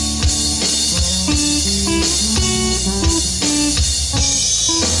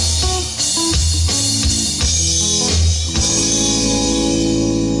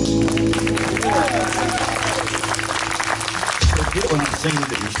 When I'm singing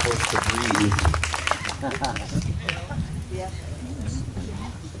that you're supposed to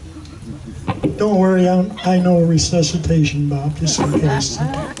breathe. Don't worry, I know resuscitation, Bob, just in case.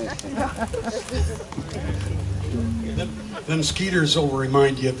 Them skeeters will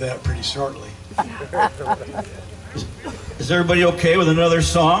remind you of that pretty shortly. Is everybody okay with another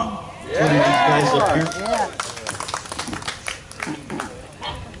song? Yeah. These guys up here. Yeah.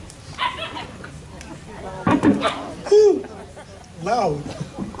 Woo! Loud.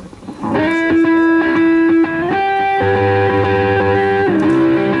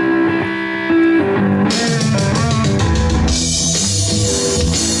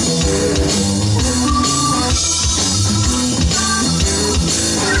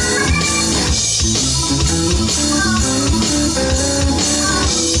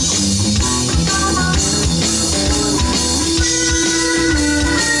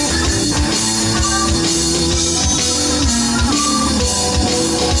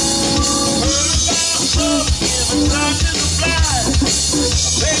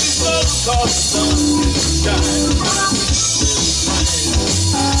 cause the sun is shining.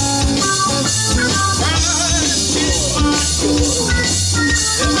 Pride is my joy,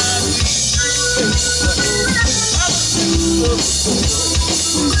 and my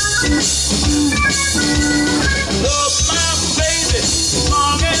love my baby,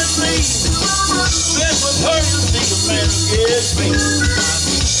 long and lean. Spend with her, you'll see a man who gets me.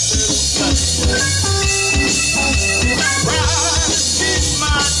 Pride is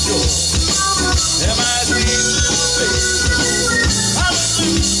my joy, and my dream little baby.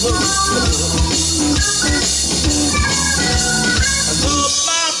 Hallelujah. I love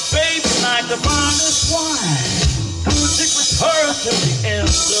my baby like the finest wine. Stick with her till the end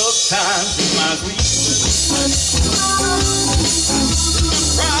of time. She's my sweetness.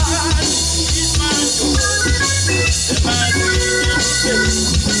 Pride, she's my joy, and my sweetness.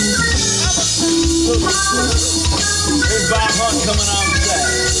 There's Bob Hunt coming on the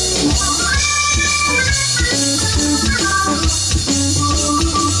side.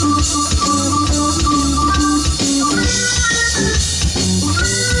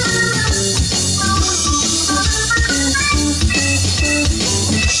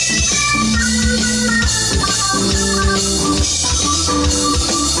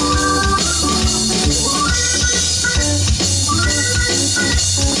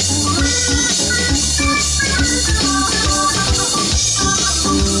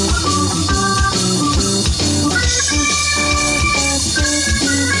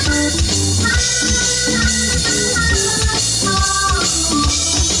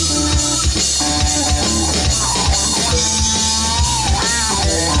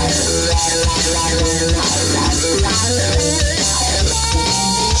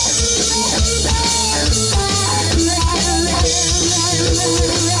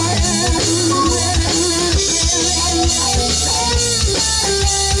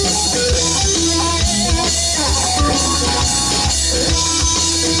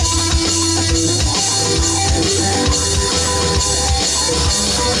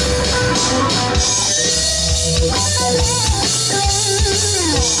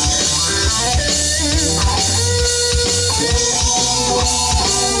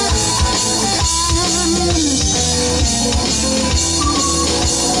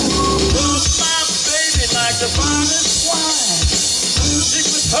 The finest wine. Stick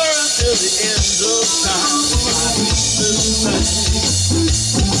with her until the end of time.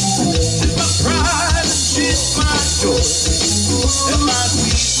 She's my pride, she's my joy, and my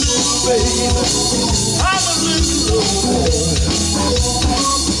sweet little baby. I'm a little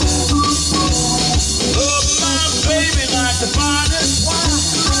love my baby like the finest wine.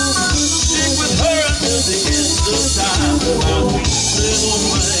 Stick with her until the end of time. My sweet little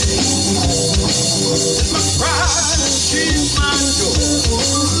baby. She's my pride, she's my joy,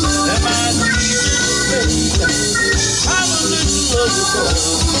 and my sweetest baby. I'm a little boy.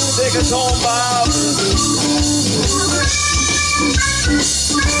 Take us home, Bob.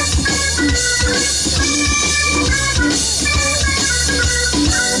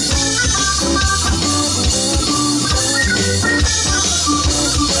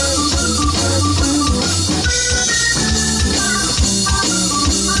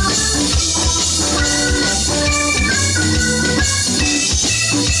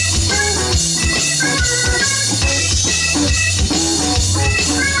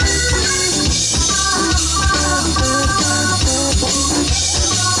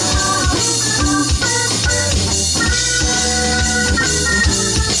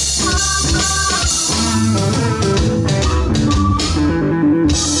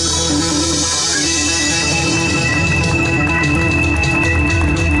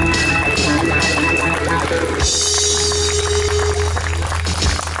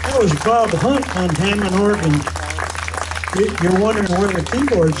 Bob Hunt on Hammond organ. You're wondering where the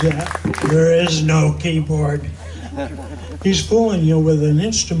keyboard's at. There is no keyboard. He's fooling you with an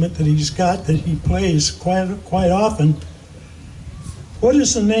instrument that he's got that he plays quite often. What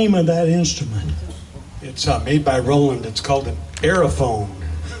is the name of that instrument? It's made by Roland. It's called an aerophone.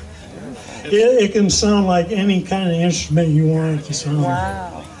 It can sound like any kind of instrument you want it to sound.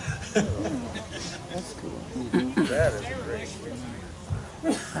 Wow. That's cool. That is a great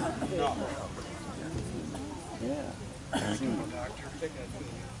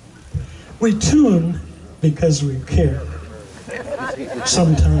We tune because we care.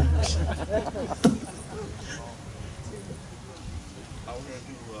 Sometimes.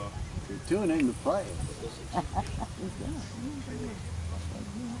 You're tuning to play.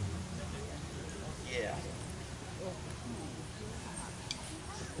 Yeah.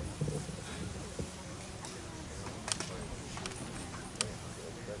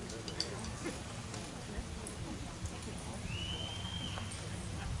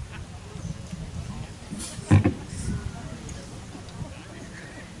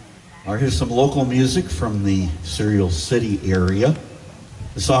 All right, here's some local music from the Cereal City area.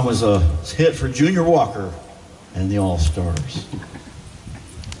 The song was a hit for Junior Walker and the All-Stars.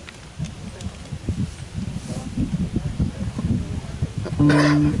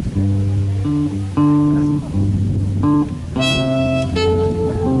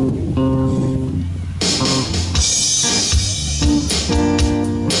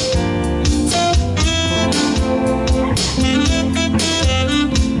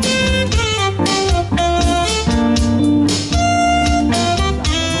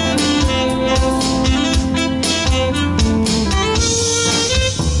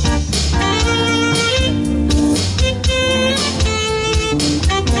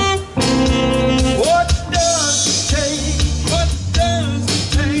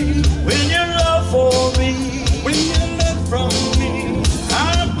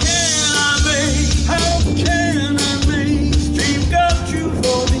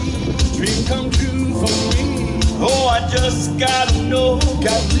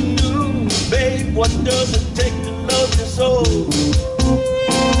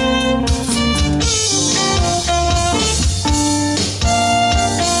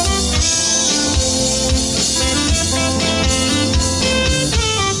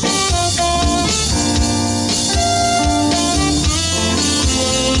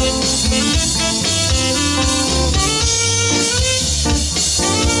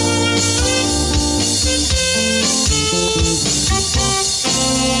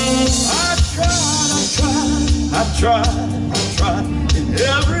 I tried in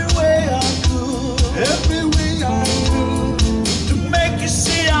every way I could, to make you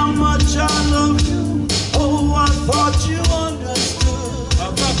see how much I love you. Oh, I thought you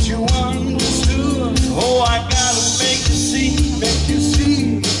understood. Oh, I gotta make you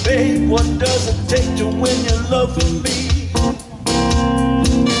see, babe, what does it take to win your love from me?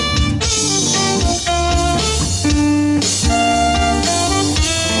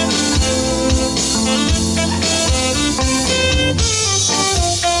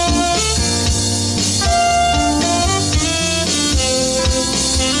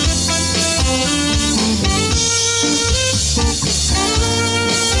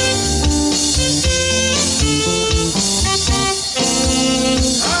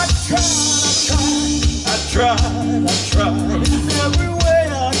 I tried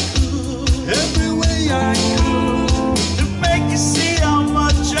every way I could, to make you see how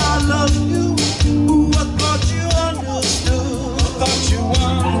much I love you. Ooh, I thought you understood.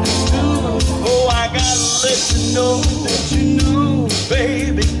 Oh, I gotta let you know,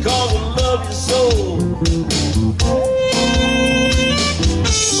 baby, 'cause I love you so.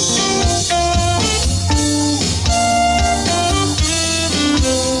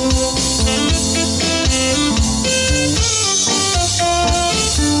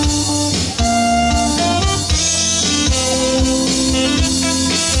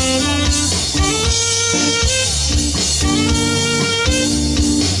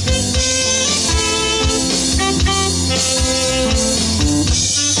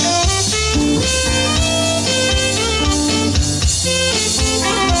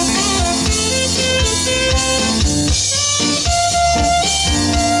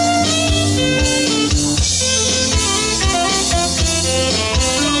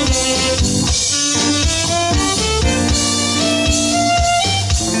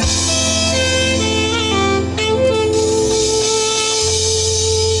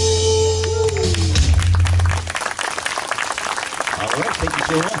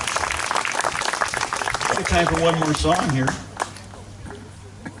 Time for one more song here.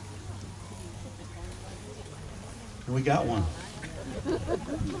 And we got one.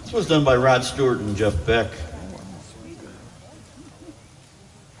 This was done by Rod Stewart and Jeff Beck.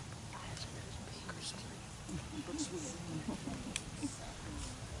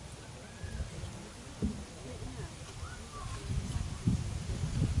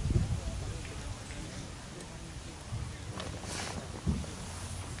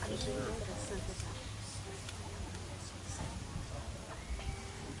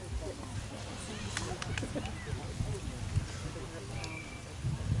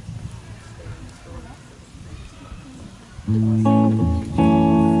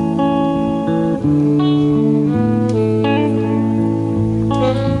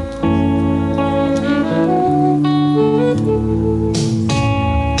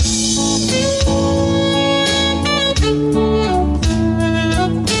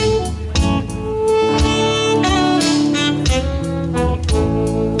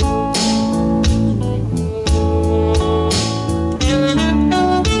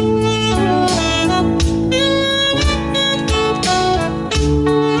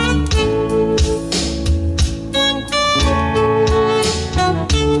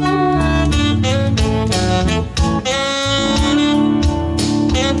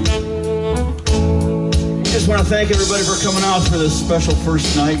 thank everybody for coming out for this special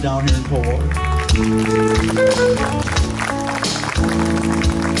first night down here in Coldwater.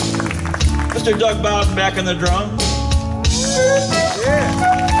 Mr. Doug Bowden back on the drums. Yeah.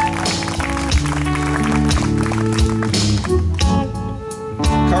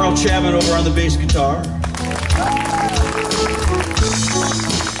 Carl Chapman over on the bass guitar.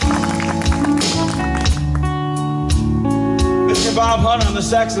 Mr. Bob Hunt on the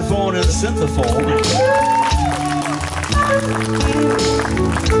saxophone and synthophone.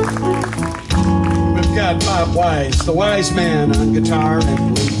 We've got Bob Wise, the wise man, on guitar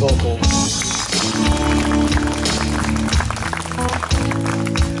and lead vocals.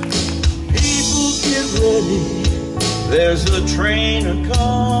 People get ready, there's a train to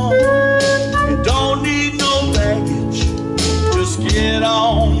come. You don't need no baggage, just get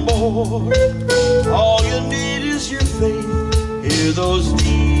on board. All you need is your faith, hear those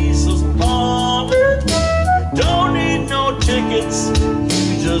diesels pumping. You don't need no tickets,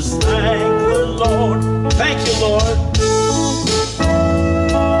 you just thank the Lord. Thank you, Lord.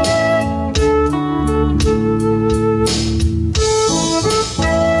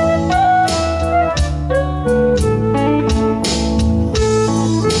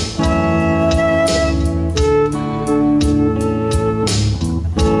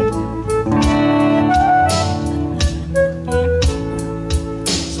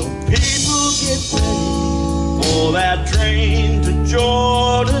 That train to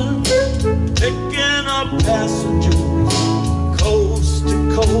Jordan, picking up passengers coast to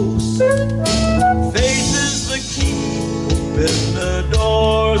coast. Faith is the key, open the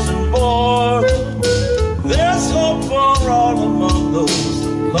doors and board. There's hope for all among those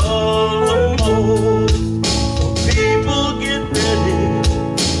who love the most. So people get ready,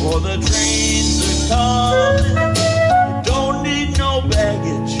 for the trains are coming. You don't need no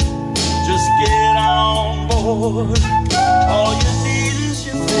baggage, just get on board. All you need is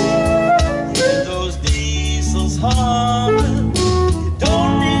your faith, hear those diesels humming. You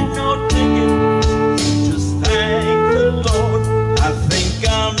don't need no ticket, just thank the Lord. I think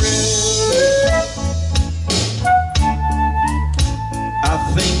I'm ready, I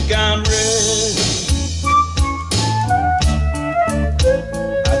think I'm ready,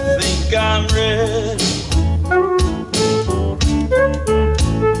 I think I'm ready.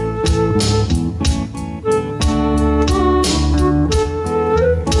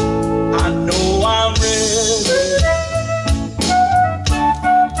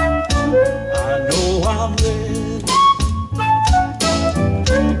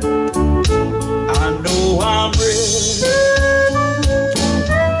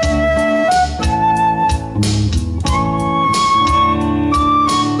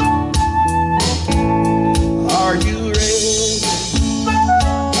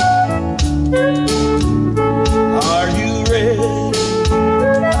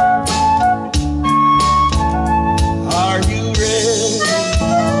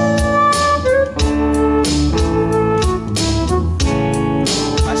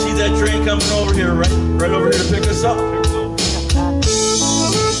 Coming over here, right over here to pick us up. Here we go.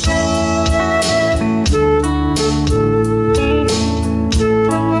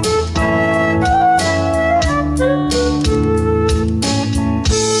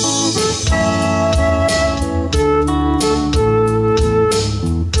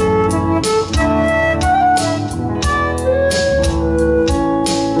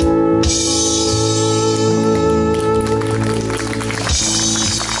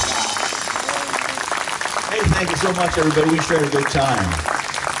 Thank you so much, everybody. We shared a good time.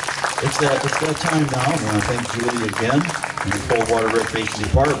 It's that time now. I want to thank Julie again and the Coldwater Recreation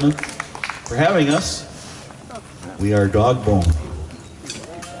Department for having us. We are Dog Bone.